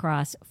on that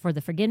cross for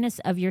the forgiveness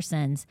of your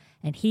sins,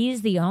 and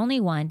he's the only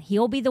one.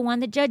 He'll be the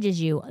one that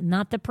judges you,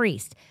 not the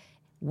priest.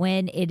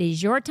 When it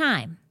is your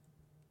time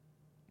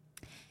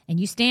and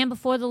you stand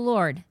before the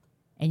Lord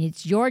and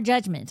it's your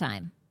judgment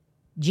time,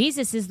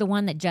 Jesus is the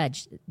one that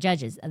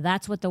judges.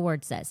 That's what the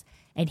word says.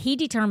 And he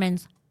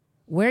determines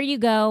where you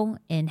go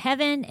in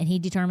heaven, and he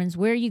determines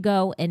where you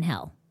go in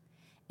hell.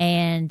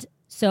 And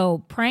so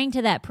praying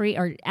to that priest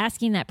or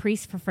asking that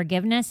priest for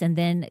forgiveness and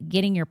then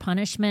getting your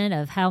punishment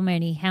of how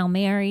many Hail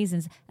Marys,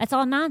 and that's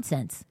all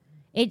nonsense.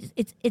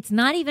 It's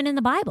not even in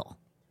the Bible.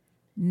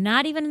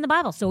 Not even in the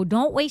Bible. So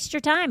don't waste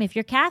your time if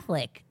you're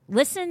Catholic.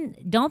 Listen,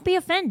 don't be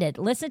offended.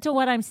 Listen to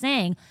what I'm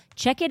saying.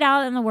 Check it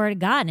out in the Word of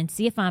God and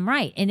see if I'm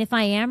right. And if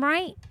I am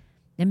right,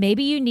 then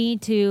maybe you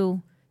need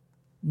to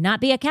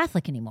not be a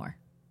Catholic anymore.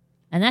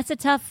 And that's a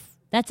tough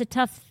That's a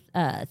tough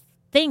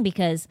thing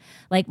because,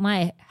 like,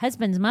 my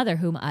husband's mother,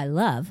 whom I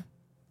love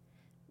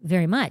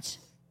very much,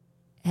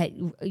 had,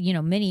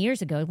 many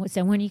years ago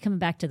said, "When are you coming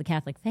back to the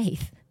Catholic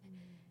faith?"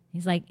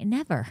 He's like,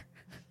 "Never."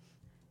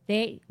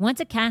 Once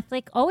a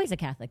Catholic, always a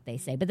Catholic, they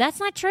say. But that's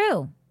not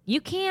true.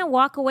 You can't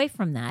walk away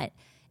from that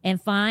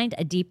and find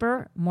a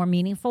deeper, more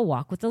meaningful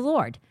walk with the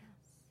Lord.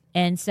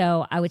 And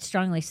so I would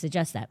strongly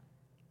suggest that.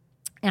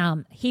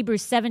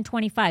 Hebrews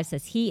 7:25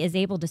 says, "He is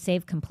able to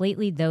save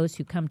completely those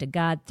who come to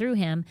God through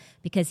him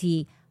because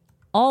he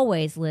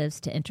always lives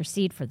to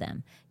intercede for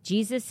them."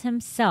 Jesus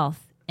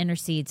himself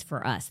intercedes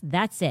for us.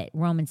 That's it.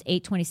 Romans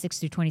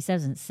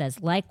 8:26-27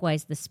 says,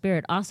 "Likewise, the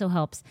Spirit also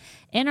helps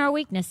in our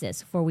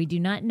weaknesses, for we do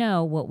not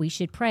know what we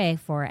should pray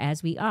for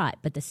as we ought,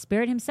 but the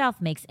Spirit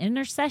himself makes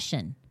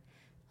intercession."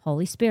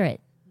 Holy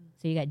Spirit.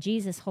 So you got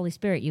Jesus, Holy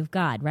Spirit, you've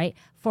God, right?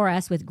 "For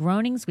us with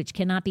groanings which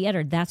cannot be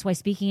uttered." That's why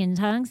speaking in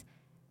tongues,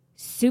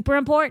 super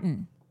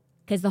important,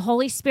 because the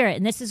Holy Spirit,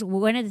 and this is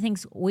one of the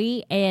things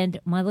we and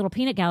my little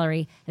peanut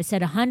gallery have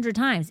said 100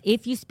 times,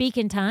 if you speak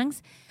in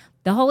tongues,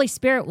 the Holy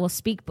Spirit will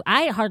speak.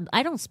 I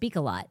don't speak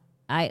a lot.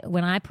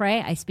 When I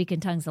pray, I speak in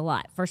tongues a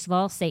lot. First of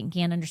all, Satan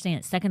can't understand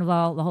it. Second of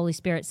all, the Holy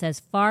Spirit says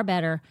far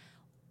better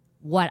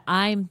what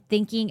I'm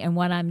thinking and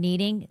what I'm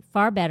needing,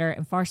 far better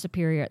and far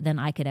superior than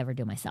I could ever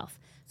do myself.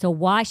 So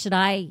why should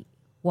I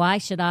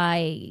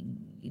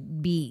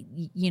be,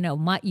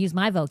 use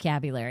my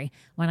vocabulary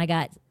when I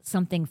got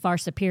something far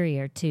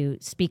superior to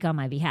speak on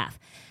my behalf?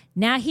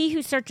 "Now he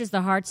who searches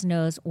the hearts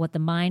knows what the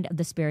mind of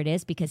the Spirit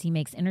is, because he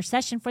makes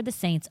intercession for the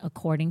saints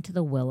according to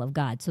the will of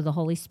God." So the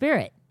Holy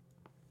Spirit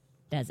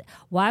does it.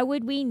 Why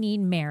would we need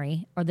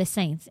Mary or the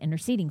saints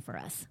interceding for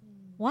us?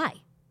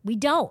 Why? We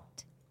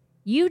don't.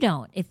 You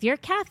don't. If you're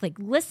Catholic,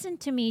 listen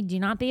to me. Do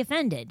not be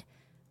offended.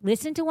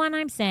 Listen to what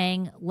I'm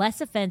saying.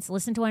 Less offense.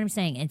 Listen to what I'm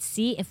saying and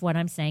see if what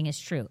I'm saying is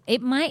true.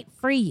 It might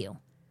free you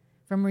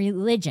from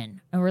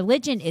religion. And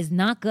religion is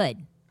not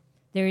good.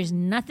 There is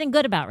nothing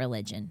good about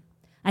religion.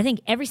 I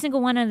think every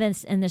single one of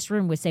us in this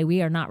room would say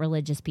we are not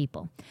religious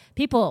people.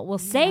 People will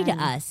say to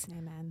us,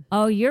 Amen.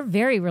 "Oh, you're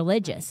very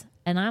religious."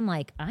 And I'm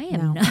like, I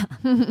am not.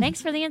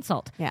 Thanks for the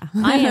insult. Yeah.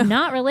 I am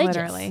not religious.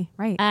 Literally.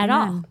 Right. At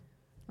Amen. all.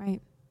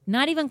 Right.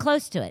 Not even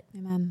close to it.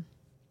 Amen.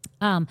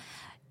 And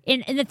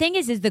the thing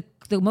is the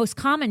most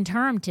common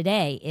term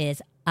today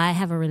is, "I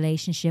have a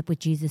relationship with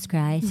Jesus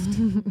Christ."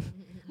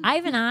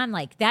 I'm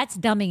like, that's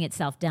dumbing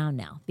itself down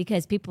now,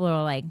 because people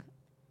are like,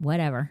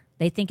 whatever.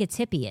 They think it's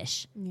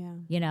hippie-ish.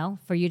 Yeah.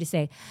 For you to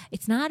say,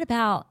 it's not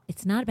about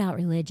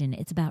religion,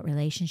 it's about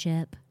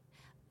relationship.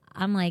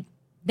 I'm like,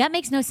 that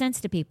makes no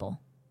sense to people.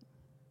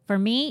 For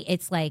me,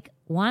 it's like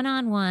a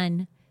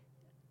one-on-one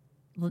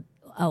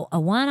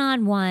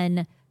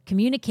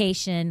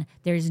communication.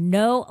 There's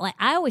no, like,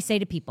 I always say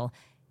to people,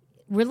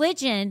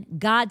 religion,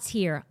 God's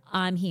here,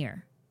 I'm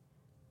here.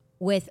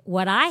 With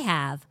what I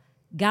have,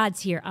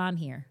 God's here, I'm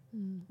here.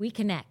 We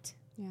connect.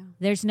 Yeah.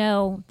 There's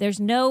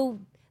no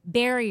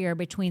barrier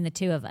between the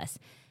two of us.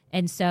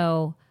 And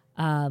so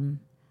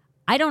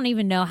I don't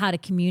even know how to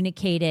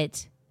communicate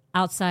it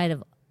outside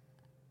of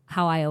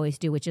how I always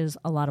do, which is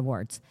a lot of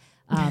words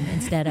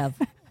instead of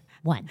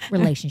one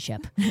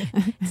relationship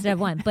instead of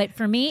one. But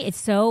for me,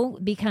 it's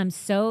becomes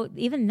so,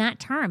 even that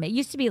term, it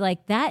used to be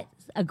like,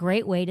 that's a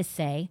great way to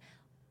say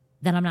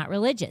that I'm not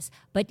religious.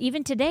 But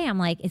even today, I'm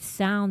like, it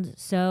sounds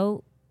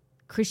so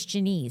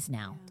Christianese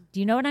now. Yeah. Do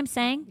you know what I'm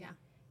saying? Yeah.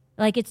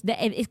 Like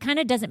it kind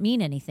of doesn't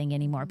mean anything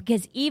anymore,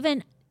 because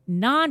even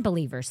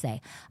non-believers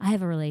say, "I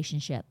have a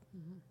relationship."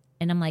 Mm-hmm.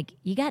 And I'm like,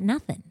 you got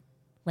nothing.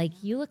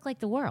 Like, you look like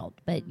the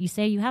world, but you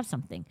say you have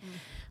something.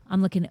 Mm-hmm.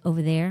 I'm looking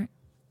over there,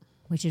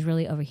 which is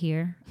really over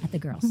here at the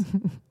girls.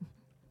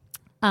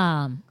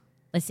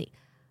 Let's see.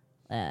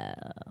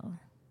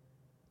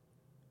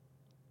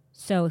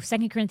 So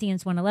 2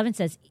 Corinthians 1:11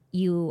 says,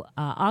 you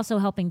also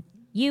helping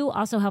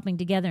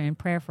together in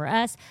prayer for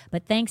us,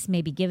 but thanks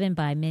may be given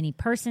by many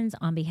persons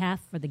on behalf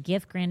for the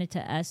gift granted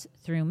to us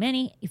through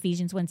many.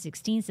 Ephesians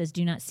 1:16 says,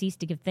 "Do not cease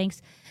to give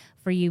thanks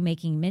for you,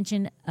 making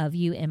mention of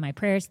you in my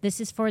prayers."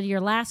 This is for your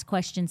last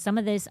question. Some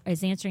of this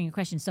is answering your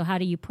question. So how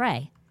do you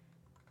pray?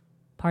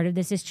 Part of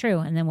this is true,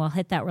 and then we'll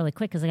hit that really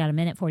quick because I got a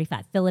minute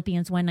 45.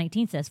 Philippians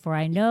 1:19 says, "For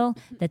I know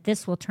that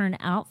this will turn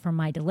out for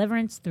my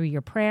deliverance through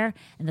your prayer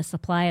and the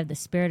supply of the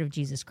Spirit of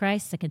Jesus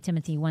Christ." 2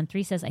 Timothy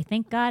 1:3 says, "I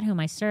thank God whom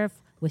I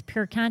serve with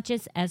pure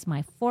conscience as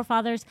my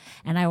forefathers,"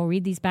 and I will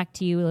read these back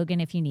to you,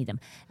 Logan, if you need them,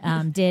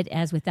 "did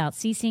as without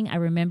ceasing. I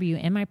remember you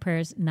in my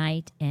prayers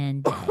night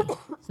and day."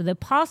 So the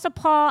Apostle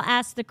Paul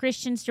asked the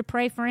Christians to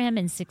pray for him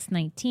in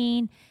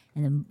 6:19,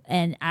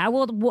 and I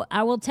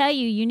will tell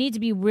you, you need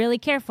to be really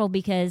careful,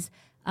 because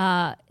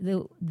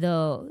the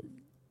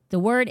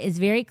word is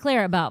very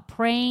clear about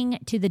praying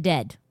to the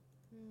dead.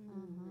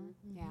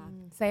 Mm-hmm. Yeah.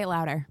 Say it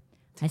louder.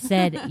 I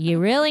said, you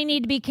really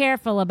need to be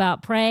careful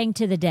about praying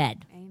to the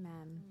dead.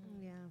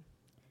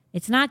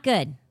 It's not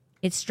good.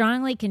 It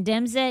strongly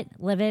condemns it.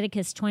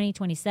 Leviticus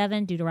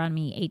 20:27,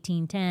 Deuteronomy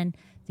 18:10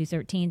 through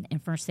 13, and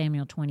 1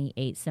 Samuel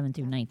 28:7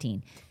 through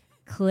 19.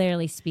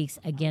 clearly speaks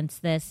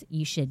against this.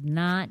 You should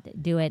not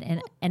do it.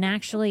 And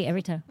actually,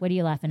 every time, what are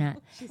you laughing at?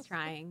 She's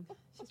trying.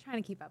 She's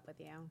trying to keep up with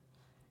you.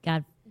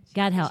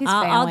 God help. She's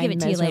I'll give failing it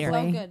to you later.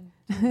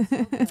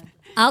 miserably.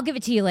 I'll give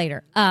it to you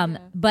later.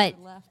 But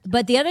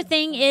the other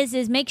thing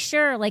is make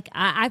sure, like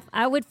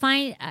I would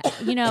find,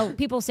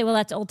 people say, well,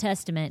 that's Old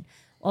Testament.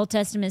 Old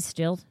Testament is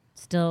still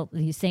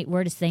the same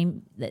word is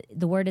same.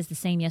 The word is the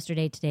same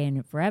yesterday, today,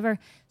 and forever.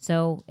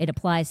 So it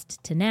applies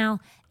to now.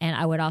 And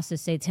I would also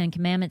say 10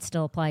 Commandments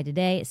still apply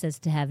today. It says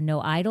to have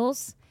no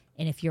idols.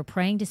 And if you're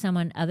praying to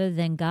someone other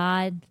than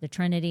God, the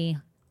Trinity,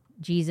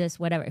 Jesus,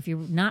 whatever, if you're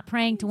not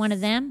praying to one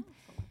of them,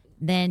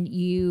 then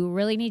you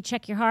really need to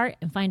check your heart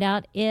and find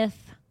out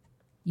if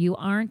you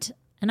aren't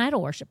an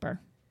idol worshiper.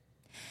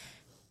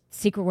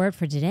 Secret word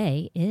for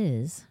today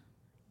is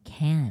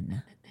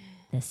can.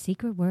 The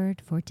secret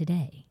word for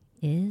today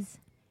is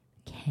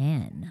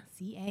can.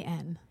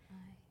 C-A-N.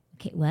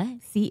 Okay,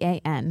 what?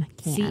 C-A-N.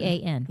 Can.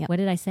 C-A-N. Yep. What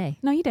did I say?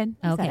 No, you did.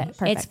 You said Okay. it.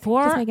 Perfect. It's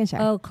 4 Just making sure.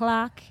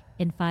 o'clock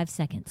in 5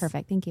 seconds.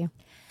 Perfect. Thank you.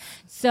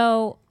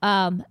 So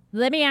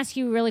let me ask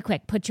you really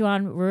quick, put you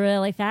on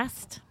really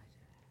fast.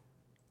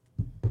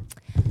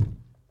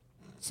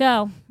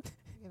 So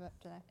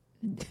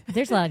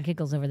there's a lot of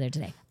giggles over there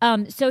today.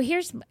 So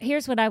here's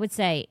what I would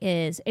say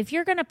is if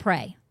you're going to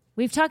pray,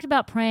 we've talked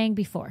about praying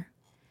before.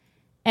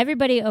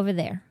 Everybody over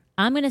there,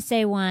 I'm going to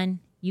say one.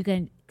 You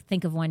can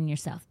think of one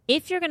yourself.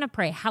 If you're going to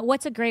pray,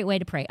 what's a great way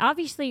to pray?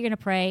 Obviously, you're going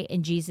to pray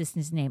in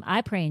Jesus' name.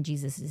 I pray in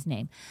Jesus'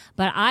 name.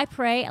 But I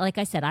pray, like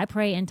I said, I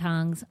pray in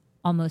tongues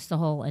almost the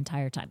whole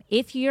entire time.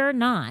 If you're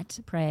not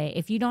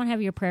if you don't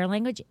have your prayer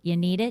language, you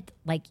need it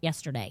like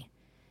yesterday.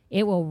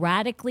 It will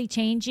radically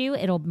change you.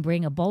 It'll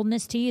bring a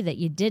boldness to you that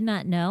you did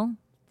not know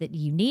that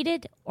you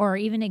needed or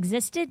even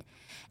existed.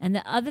 And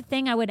the other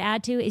thing I would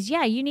add to is,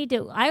 you need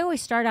to, I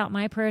always start out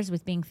my prayers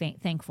with being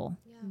thankful.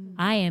 Yeah.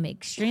 I am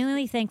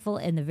extremely thankful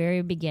in the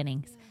very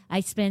beginning. Yeah. I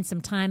spend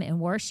some time in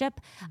worship.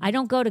 I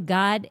don't go to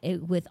God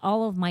with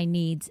all of my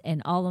needs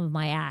and all of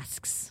my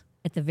asks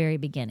at the very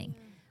beginning.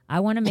 Yeah. I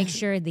want to make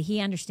sure that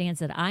he understands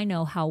that I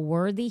know how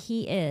worthy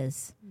he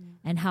is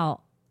and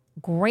how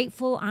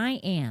grateful I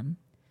am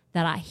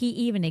that he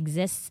even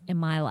exists in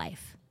my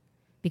life.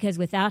 Because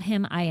without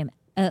him, I am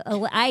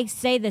I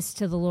say this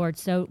to the Lord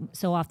so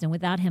often.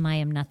 Without him, I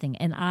am nothing.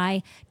 And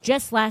I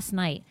just last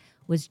night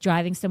was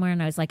driving somewhere,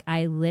 and I was like,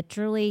 I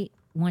literally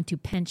want to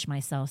pinch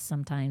myself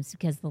sometimes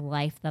because the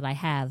life that I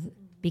have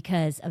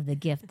because of the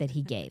gift that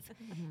he gave.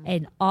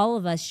 And all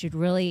of us should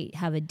really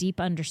have a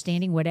deep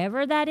understanding,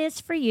 whatever that is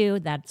for you,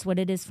 that's what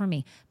it is for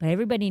me. But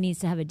everybody needs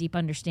to have a deep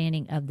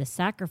understanding of the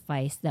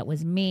sacrifice that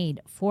was made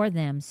for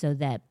them so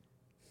that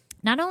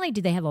not only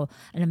do they have an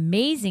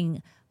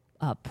amazing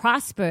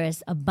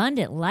prosperous,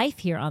 abundant life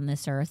here on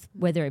this earth,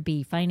 whether it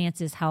be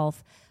finances,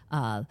 health,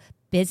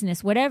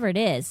 business, whatever it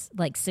is,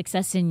 like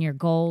success in your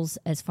goals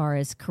as far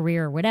as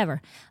career or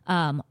whatever.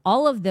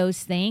 All of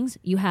those things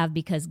you have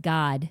because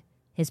God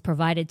has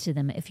provided to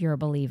them if you're a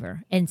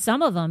believer. And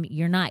some of them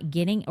you're not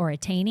getting or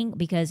attaining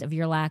because of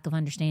your lack of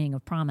understanding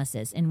of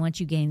promises. And once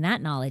you gain that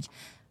knowledge,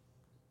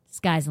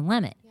 sky's the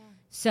limit. Yeah.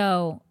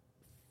 So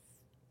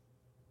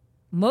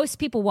most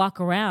people walk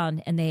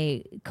around and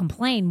they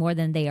complain more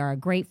than they are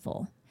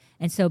grateful.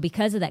 And so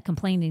because of that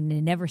complaining,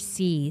 they never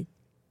see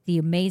the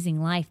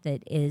amazing life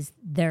that is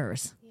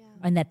theirs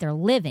and that they're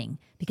living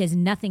because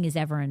nothing is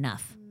ever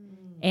enough.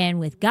 And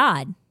with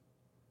God,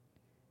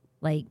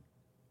 like,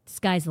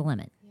 sky's the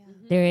limit.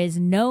 There is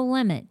no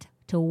limit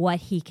to what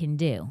he can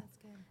do.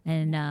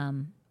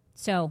 And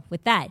so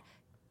with that,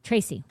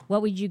 Tracy,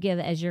 what would you give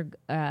as your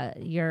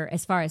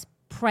as far as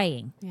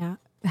praying? Yeah.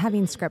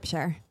 Having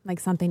scripture, like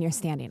something you're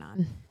standing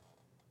on.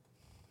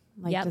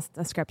 Like just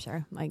a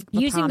scripture. Like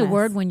using the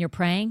word when you're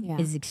praying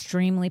is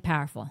extremely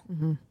powerful.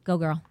 Mm-hmm. Go,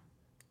 girl.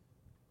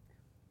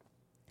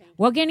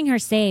 We're getting her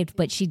saved,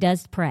 but she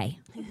does pray.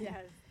 Yes.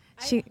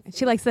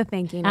 She likes the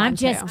thinking. I'm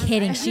just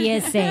kidding. She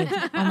is saved.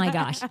 Oh my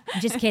gosh.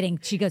 I'm just kidding.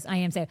 She goes, I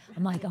am saved.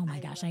 I'm like, oh my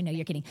gosh, I know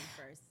you're kidding.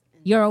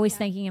 You're always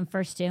thanking him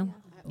first too?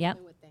 Yep.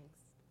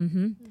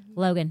 Mm-hmm.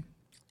 Logan.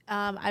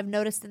 I've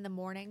noticed in the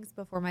mornings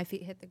before my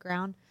feet hit the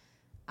ground,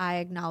 I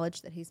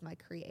acknowledge that he's my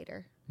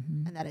creator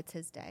and that it's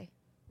his day.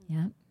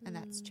 Yeah. And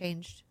that's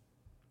changed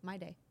my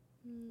day.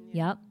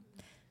 Yep.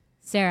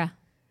 Sarah.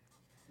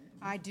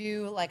 I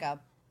do like a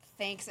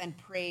thanks and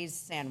praise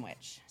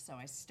sandwich. So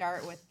I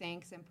start with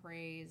thanks and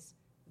praise,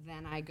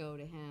 then I go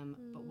to him.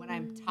 But when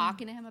I'm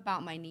talking to him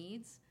about my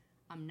needs,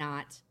 I'm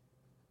not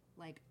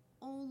like,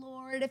 oh,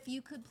 Lord, if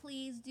you could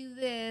please do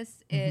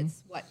this.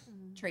 It's what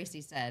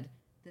Tracy said.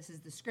 This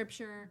is the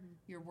scripture.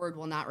 Your word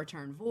will not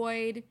return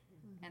void.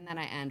 And then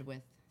I end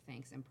with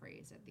thanks and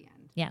praise at the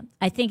end. Yeah,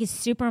 I think it's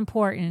super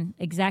important.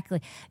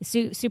 Exactly.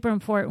 Super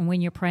important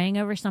when you're praying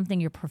over something,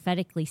 you're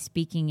prophetically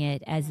speaking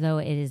it as though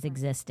it has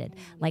existed.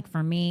 Like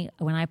for me,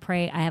 when I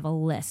pray, I have a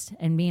list.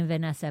 And me and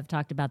Vanessa have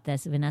talked about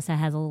this. Vanessa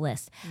has a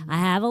list. I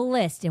have a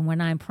list. And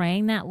when I'm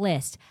praying that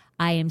list,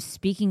 I am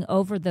speaking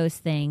over those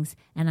things,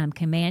 and I'm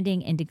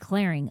commanding and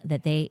declaring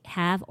that they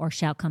have or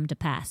shall come to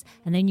pass.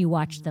 And then you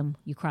watch them,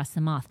 you cross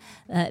them off,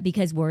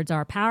 because words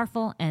are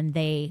powerful and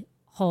they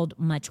hold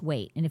much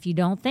weight. And if you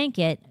don't think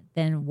it,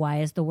 then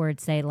why does the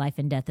word say life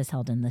and death is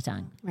held in the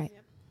tongue? Right.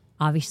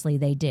 Obviously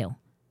they do.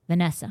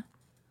 Vanessa.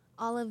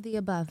 All of the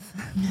above.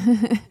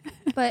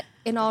 But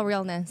in all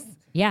realness,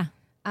 Yeah.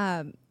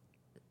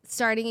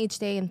 starting each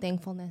day in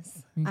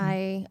thankfulness.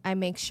 I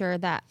make sure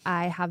that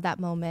I have that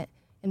moment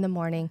in the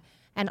morning.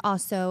 And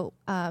also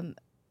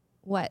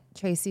what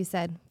Tracy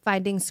said,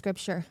 finding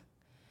scripture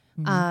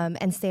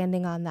and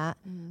standing on that.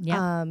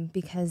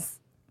 Because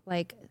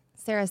like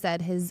Sarah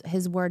said,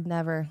 his word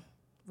never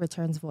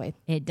returns void.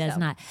 It does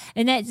not.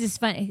 And that's just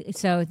funny.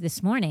 So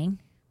this morning,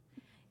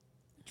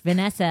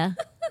 Vanessa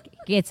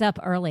gets up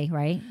early,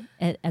 right?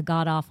 At a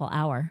god-awful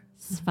hour.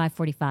 It's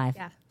 5:45.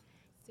 Yeah.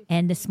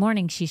 And this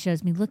morning she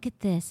shows me, look at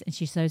this. And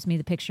she shows me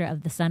the picture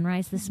of the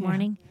sunrise this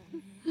morning.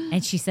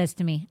 And she says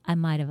to me, I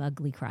might have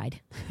ugly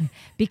cried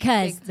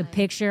because the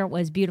picture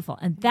was beautiful.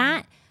 And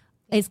that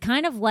is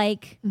kind of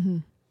like,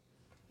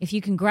 if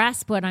you can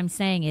grasp what I'm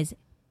saying, is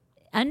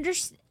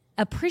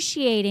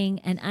appreciating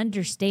and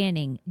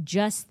understanding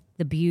just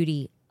the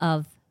beauty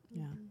of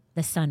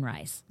the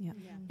sunrise. Yeah.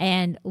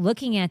 And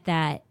looking at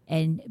that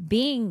and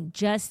being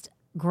just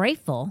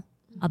grateful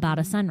about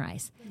a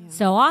sunrise.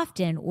 So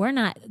often we're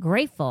not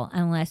grateful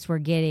unless we're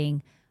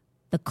getting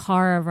the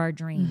car of our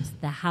dreams,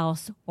 the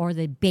house, or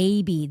the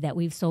baby that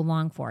we've so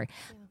longed for.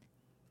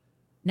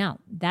 No,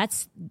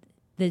 that's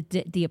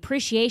the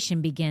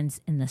appreciation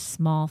begins in the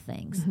small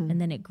things, and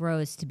then it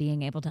grows to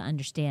being able to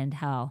understand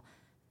how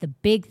the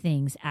big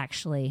things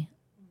actually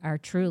are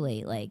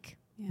truly like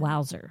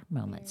wowzer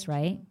moments,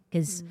 right?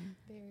 Because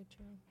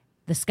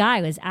the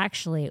sky was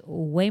actually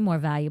way more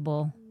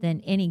valuable than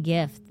any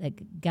gift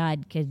that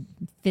God could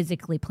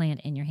physically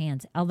plant in your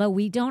hands. Although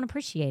we don't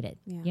appreciate it.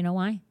 Yeah. You know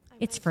why?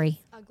 It's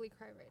free. Ugly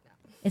cry right now.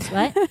 It's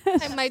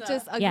what? I might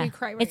just ugly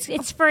cry right now.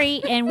 It's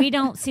free, and we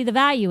don't see the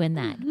value in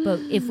that.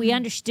 But if we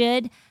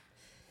understood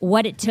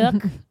what it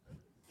took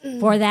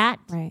for that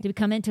to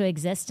come into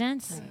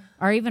existence,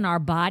 or even our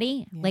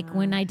body, like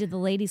when I did the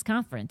ladies'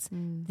 conference,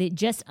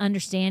 just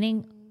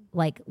understanding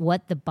like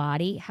what the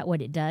body,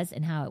 what it does,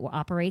 and how it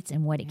operates,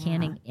 and what it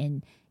can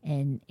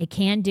and it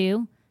can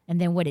do,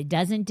 and then what it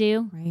doesn't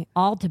do,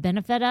 all to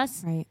benefit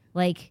us. Right.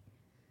 Like,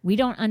 we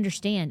don't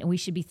understand, and we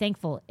should be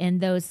thankful in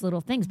those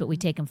little things, but we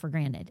take them for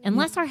granted,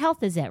 unless our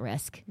health is at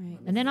risk.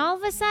 And then all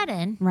of a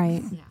sudden,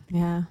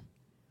 Yeah.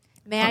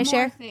 May I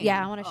share?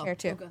 Yeah, I want to share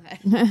too. Go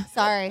ahead.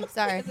 Sorry.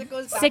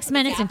 6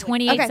 minutes and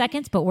 28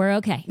 seconds, but we're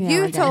okay.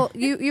 Yeah,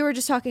 You were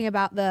just talking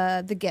about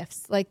the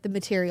gifts, like the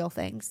material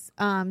things.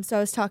 So I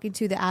was talking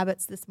to the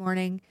Abbotts this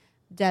morning,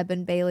 Deb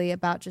and Bailey,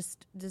 about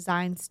just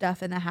design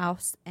stuff in the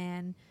house,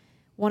 and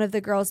one of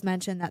the girls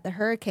mentioned that the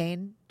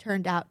hurricane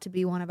turned out to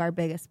be one of our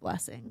biggest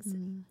blessings.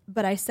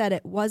 But I said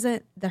it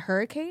wasn't the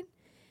hurricane,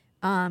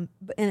 and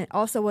it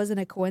also wasn't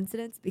a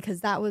coincidence, because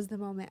that was the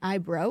moment I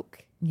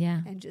broke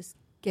and just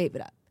gave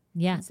it up.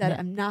 And said,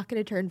 I'm not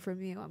going to turn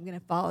from you. I'm going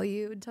to follow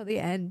you until the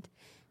end.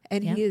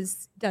 And he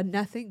has done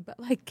nothing but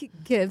like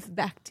give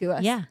back to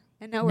us. Yeah.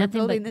 And now we're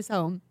building this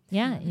home.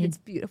 Yeah. It's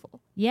beautiful.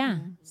 Yeah.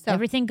 So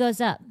everything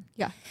goes up.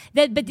 Yeah.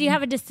 But do you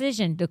have a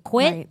decision to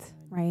quit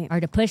Right.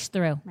 or to push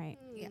through? Right.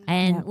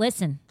 And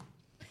listen,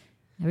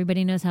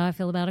 everybody knows how I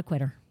feel about a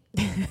quitter.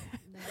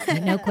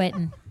 No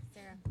quitting.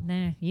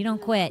 No, you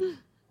don't quit.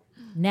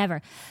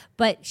 Never.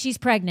 But she's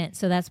pregnant,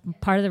 so that's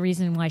part of the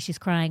reason why she's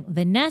crying.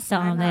 Vanessa,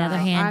 on the other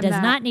hand,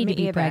 does not need to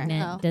be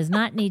pregnant, does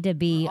not need to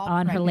be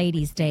on her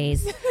ladies'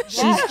 days.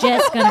 She's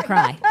just going to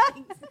cry.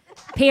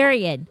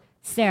 Period.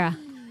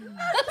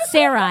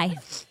 Sarai.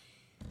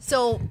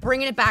 So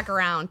bringing it back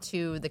around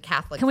to the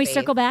Catholic Can we faith,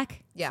 circle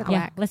back?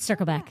 Yeah. Let's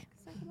circle back.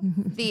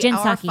 The Jen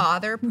Our Psaki.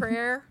 Father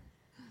prayer.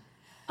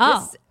 Oh,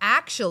 This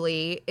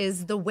actually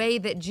is the way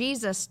that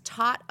Jesus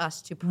taught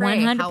us to pray.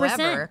 100%.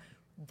 However,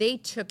 they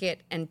took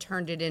it and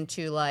turned it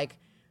into like,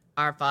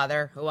 Our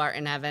Father who art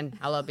in heaven,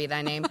 hallowed be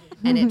thy name.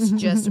 And it's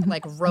just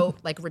like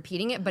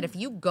repeating it. But if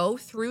you go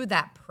through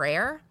that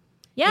prayer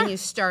and you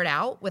start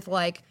out with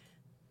like,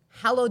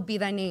 hallowed be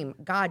thy name.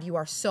 God, you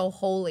are so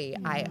holy.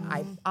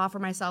 I offer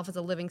myself as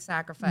a living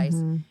sacrifice.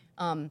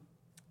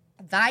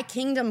 Thy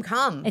kingdom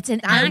come. it's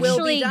an Thy will be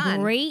actually done.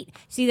 great.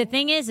 See, the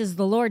thing is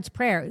the Lord's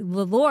Prayer.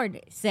 The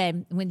Lord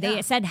said, when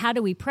they said, how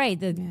do we pray?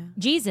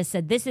 Jesus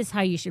said, this is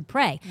how you should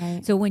pray.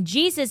 Right. So when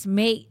Jesus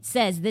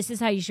says, this is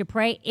how you should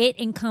pray, it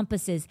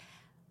encompasses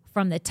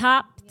from the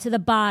top to the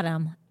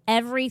bottom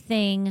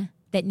everything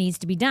that needs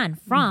to be done,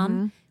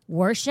 from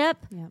worship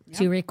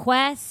to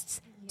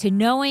requests to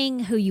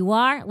knowing who you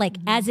are, like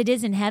as it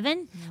is in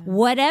heaven.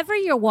 Whatever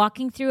you're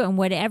walking through and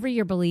whatever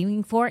you're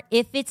believing for,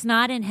 if it's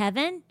not in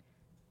heaven,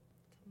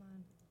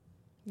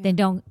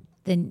 then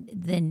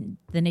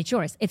it's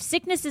yours. If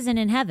sickness isn't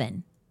in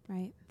heaven,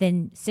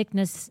 then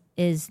sickness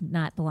is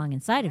not belong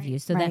inside of you.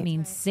 So that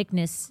means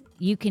sickness,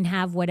 you can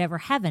have whatever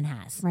heaven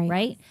has,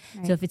 right?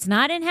 So if it's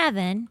not in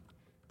heaven,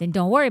 then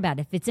don't worry about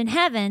it. If it's in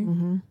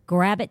heaven,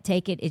 grab it,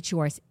 take it, it's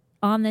yours.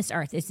 on this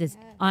earth. It says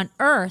on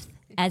earth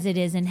as it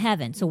is in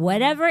heaven. So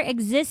whatever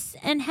exists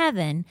in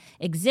heaven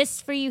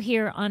exists for you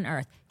here on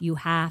earth. You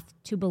have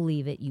to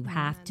believe it. You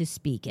have to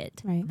speak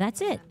it. Right.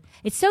 That's it.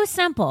 It's so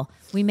simple.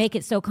 We make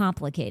it so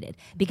complicated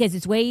because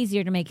it's way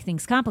easier to make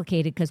things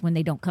complicated because when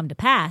they don't come to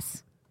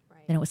pass,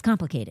 then it was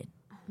complicated.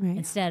 Right.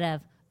 Instead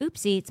of,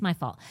 oopsie, it's my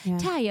fault. Yeah.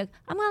 Talia,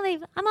 I'm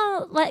going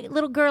to let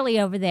little girly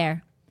over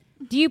there.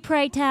 Do you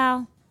pray,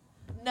 Tal?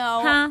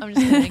 No, Huh? I'm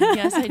just kidding.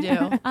 Yes, I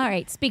do. All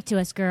right, speak to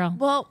us, girl.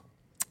 Well,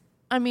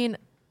 I mean,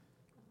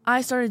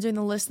 I started doing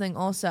the listening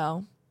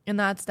also, and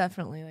that's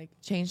definitely like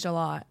changed a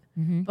lot.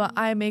 But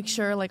I make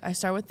sure like I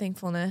start with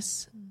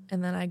thankfulness,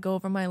 and then I go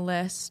over my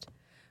list.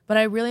 But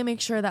I really make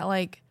sure that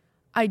like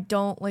I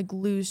don't like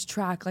lose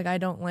track, like I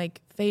don't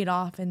like fade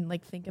off and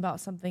like think about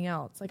something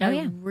else. Like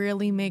I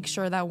really make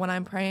sure that when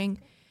I'm praying,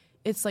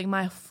 it's like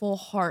my full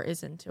heart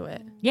is into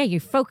it. Yeah,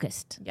 you're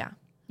focused. Yeah.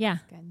 Yeah.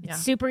 Yeah. It's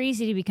super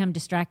easy to become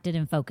distracted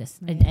and focused.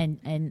 Right.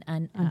 And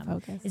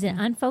Unfocused. Is it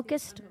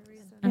unfocused?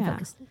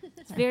 Unfocused.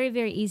 It's very,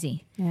 very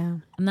easy. Yeah.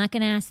 I'm not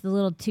going to ask the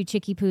little two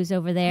chicky poos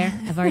over there.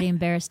 I've already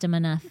embarrassed them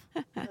enough.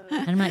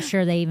 And I'm not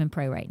sure they even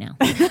pray right now.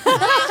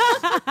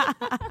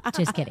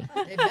 Just kidding.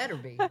 They better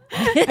be.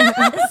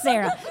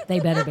 Sarah, they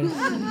better be.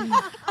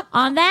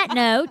 On that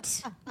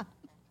note,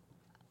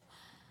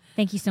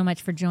 thank you so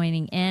much for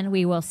joining in.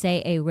 We will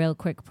say a real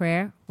quick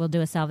prayer. We'll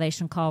do a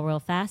salvation call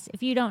real fast.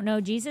 If you don't know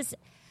Jesus,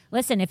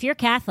 listen, if you're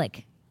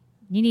Catholic,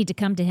 you need to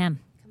come to him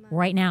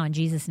right now in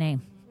Jesus'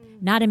 name.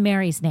 Not in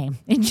Mary's name.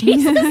 In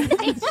Jesus'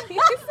 name.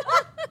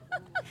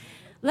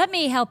 Let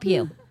me help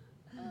you.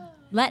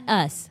 Let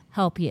us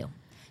help you.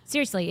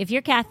 Seriously, if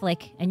you're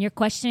Catholic and you're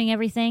questioning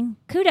everything,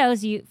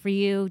 kudos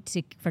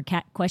for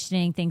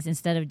questioning things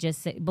instead of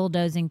just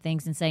bulldozing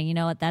things and saying, you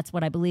know what, that's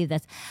what I believe.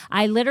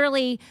 I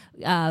literally,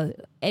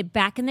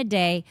 back in the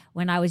day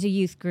when I was a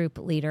youth group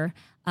leader,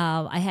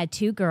 I had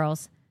two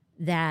girls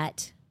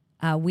that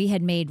we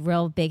had made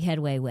real big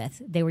headway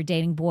with. They were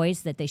dating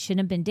boys that they shouldn't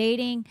have been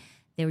dating.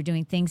 They were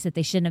doing things that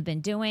they shouldn't have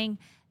been doing.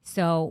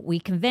 So we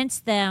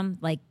convinced them,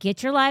 like,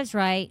 get your lives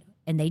right,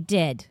 and they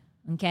did,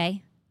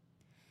 okay?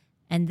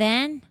 And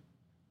then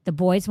the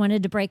boys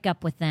wanted to break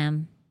up with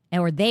them,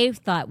 or they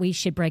thought we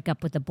should break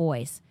up with the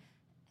boys.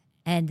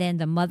 And then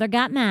the mother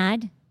got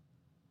mad,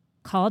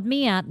 called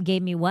me up,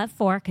 gave me what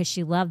for, because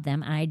she loved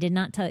them. And I did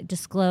not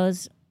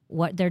disclose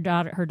what her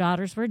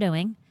daughters were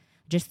doing.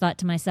 Just thought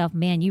to myself,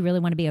 man, you really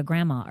want to be a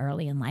grandma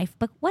early in life,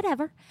 but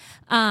whatever.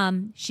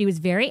 She was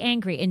very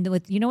angry. And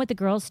you know what the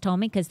girls told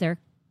me, because they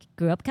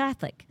grew up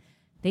Catholic?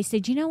 They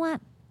said, you know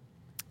what?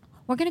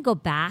 We're going to go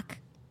back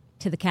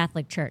to the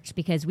Catholic Church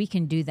because we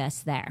can do this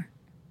there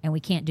and we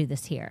can't do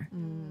this here.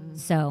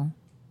 So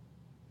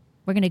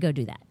we're going to go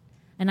do that.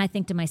 And I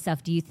think to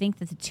myself, do you think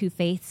that the two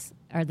faiths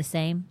are the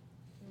same?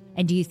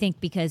 And do you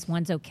think because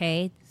one's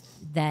okay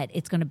that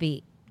it's going to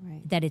be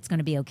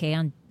okay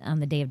on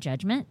the day of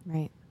judgment?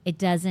 Right. It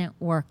doesn't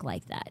work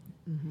like that.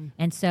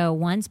 And so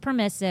one's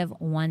permissive,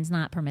 one's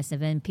not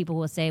permissive. And people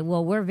will say,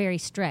 well, we're very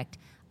strict.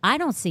 I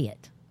don't see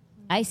it.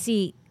 I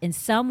see in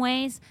some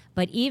ways,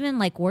 but even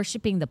like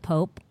worshiping the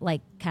Pope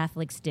like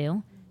Catholics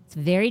do, it's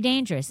very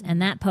dangerous.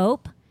 And that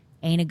Pope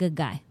ain't a good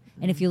guy.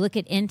 And if you look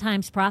at end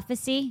times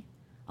prophecy,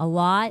 a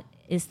lot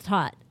is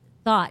thought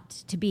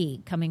to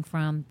be coming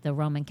from the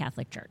Roman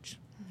Catholic Church.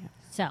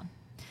 So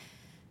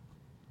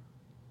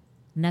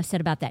enough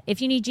said about that.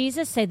 If you need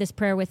Jesus, say this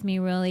prayer with me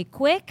really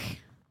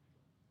quick.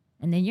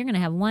 And then you're going to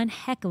have one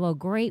heck of a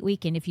great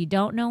weekend. If you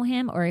don't know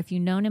him or if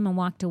you've known him and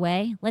walked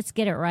away, let's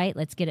get it right.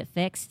 Let's get it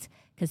fixed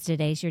because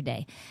today's your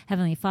day.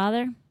 Heavenly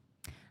Father,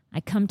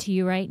 I come to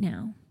you right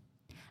now.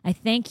 I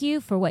thank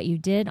you for what you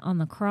did on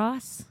the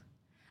cross.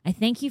 I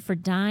thank you for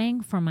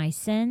dying for my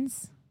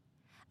sins.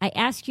 I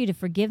ask you to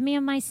forgive me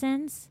of my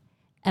sins.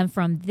 And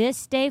from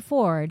this day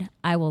forward,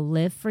 I will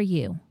live for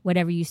you.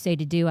 Whatever you say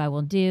to do, I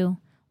will do.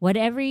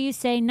 Whatever you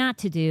say not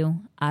to do,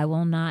 I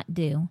will not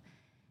do.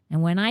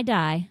 And when I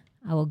die,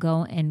 I will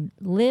go and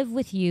live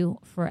with you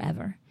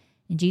forever.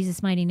 In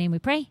Jesus' mighty name we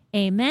pray.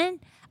 Amen.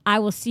 I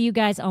will see you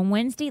guys on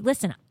Wednesday.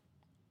 Listen,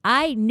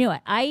 I knew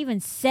it. I even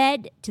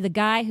said to the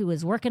guy who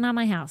was working on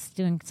my house,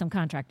 doing some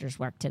contractor's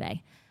work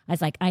today, I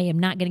was like, I am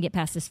not going to get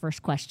past this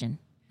first question.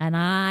 And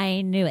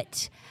I knew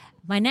it.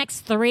 My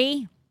next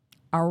 3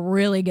 are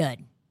really good.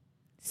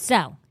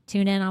 So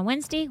tune in on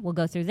Wednesday. We'll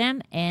go through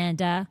them and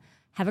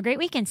have a great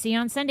weekend. See you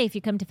on Sunday if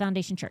you come to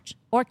Foundation Church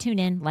or tune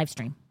in live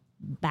stream.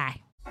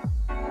 Bye.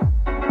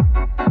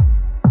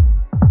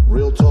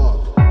 Real talk.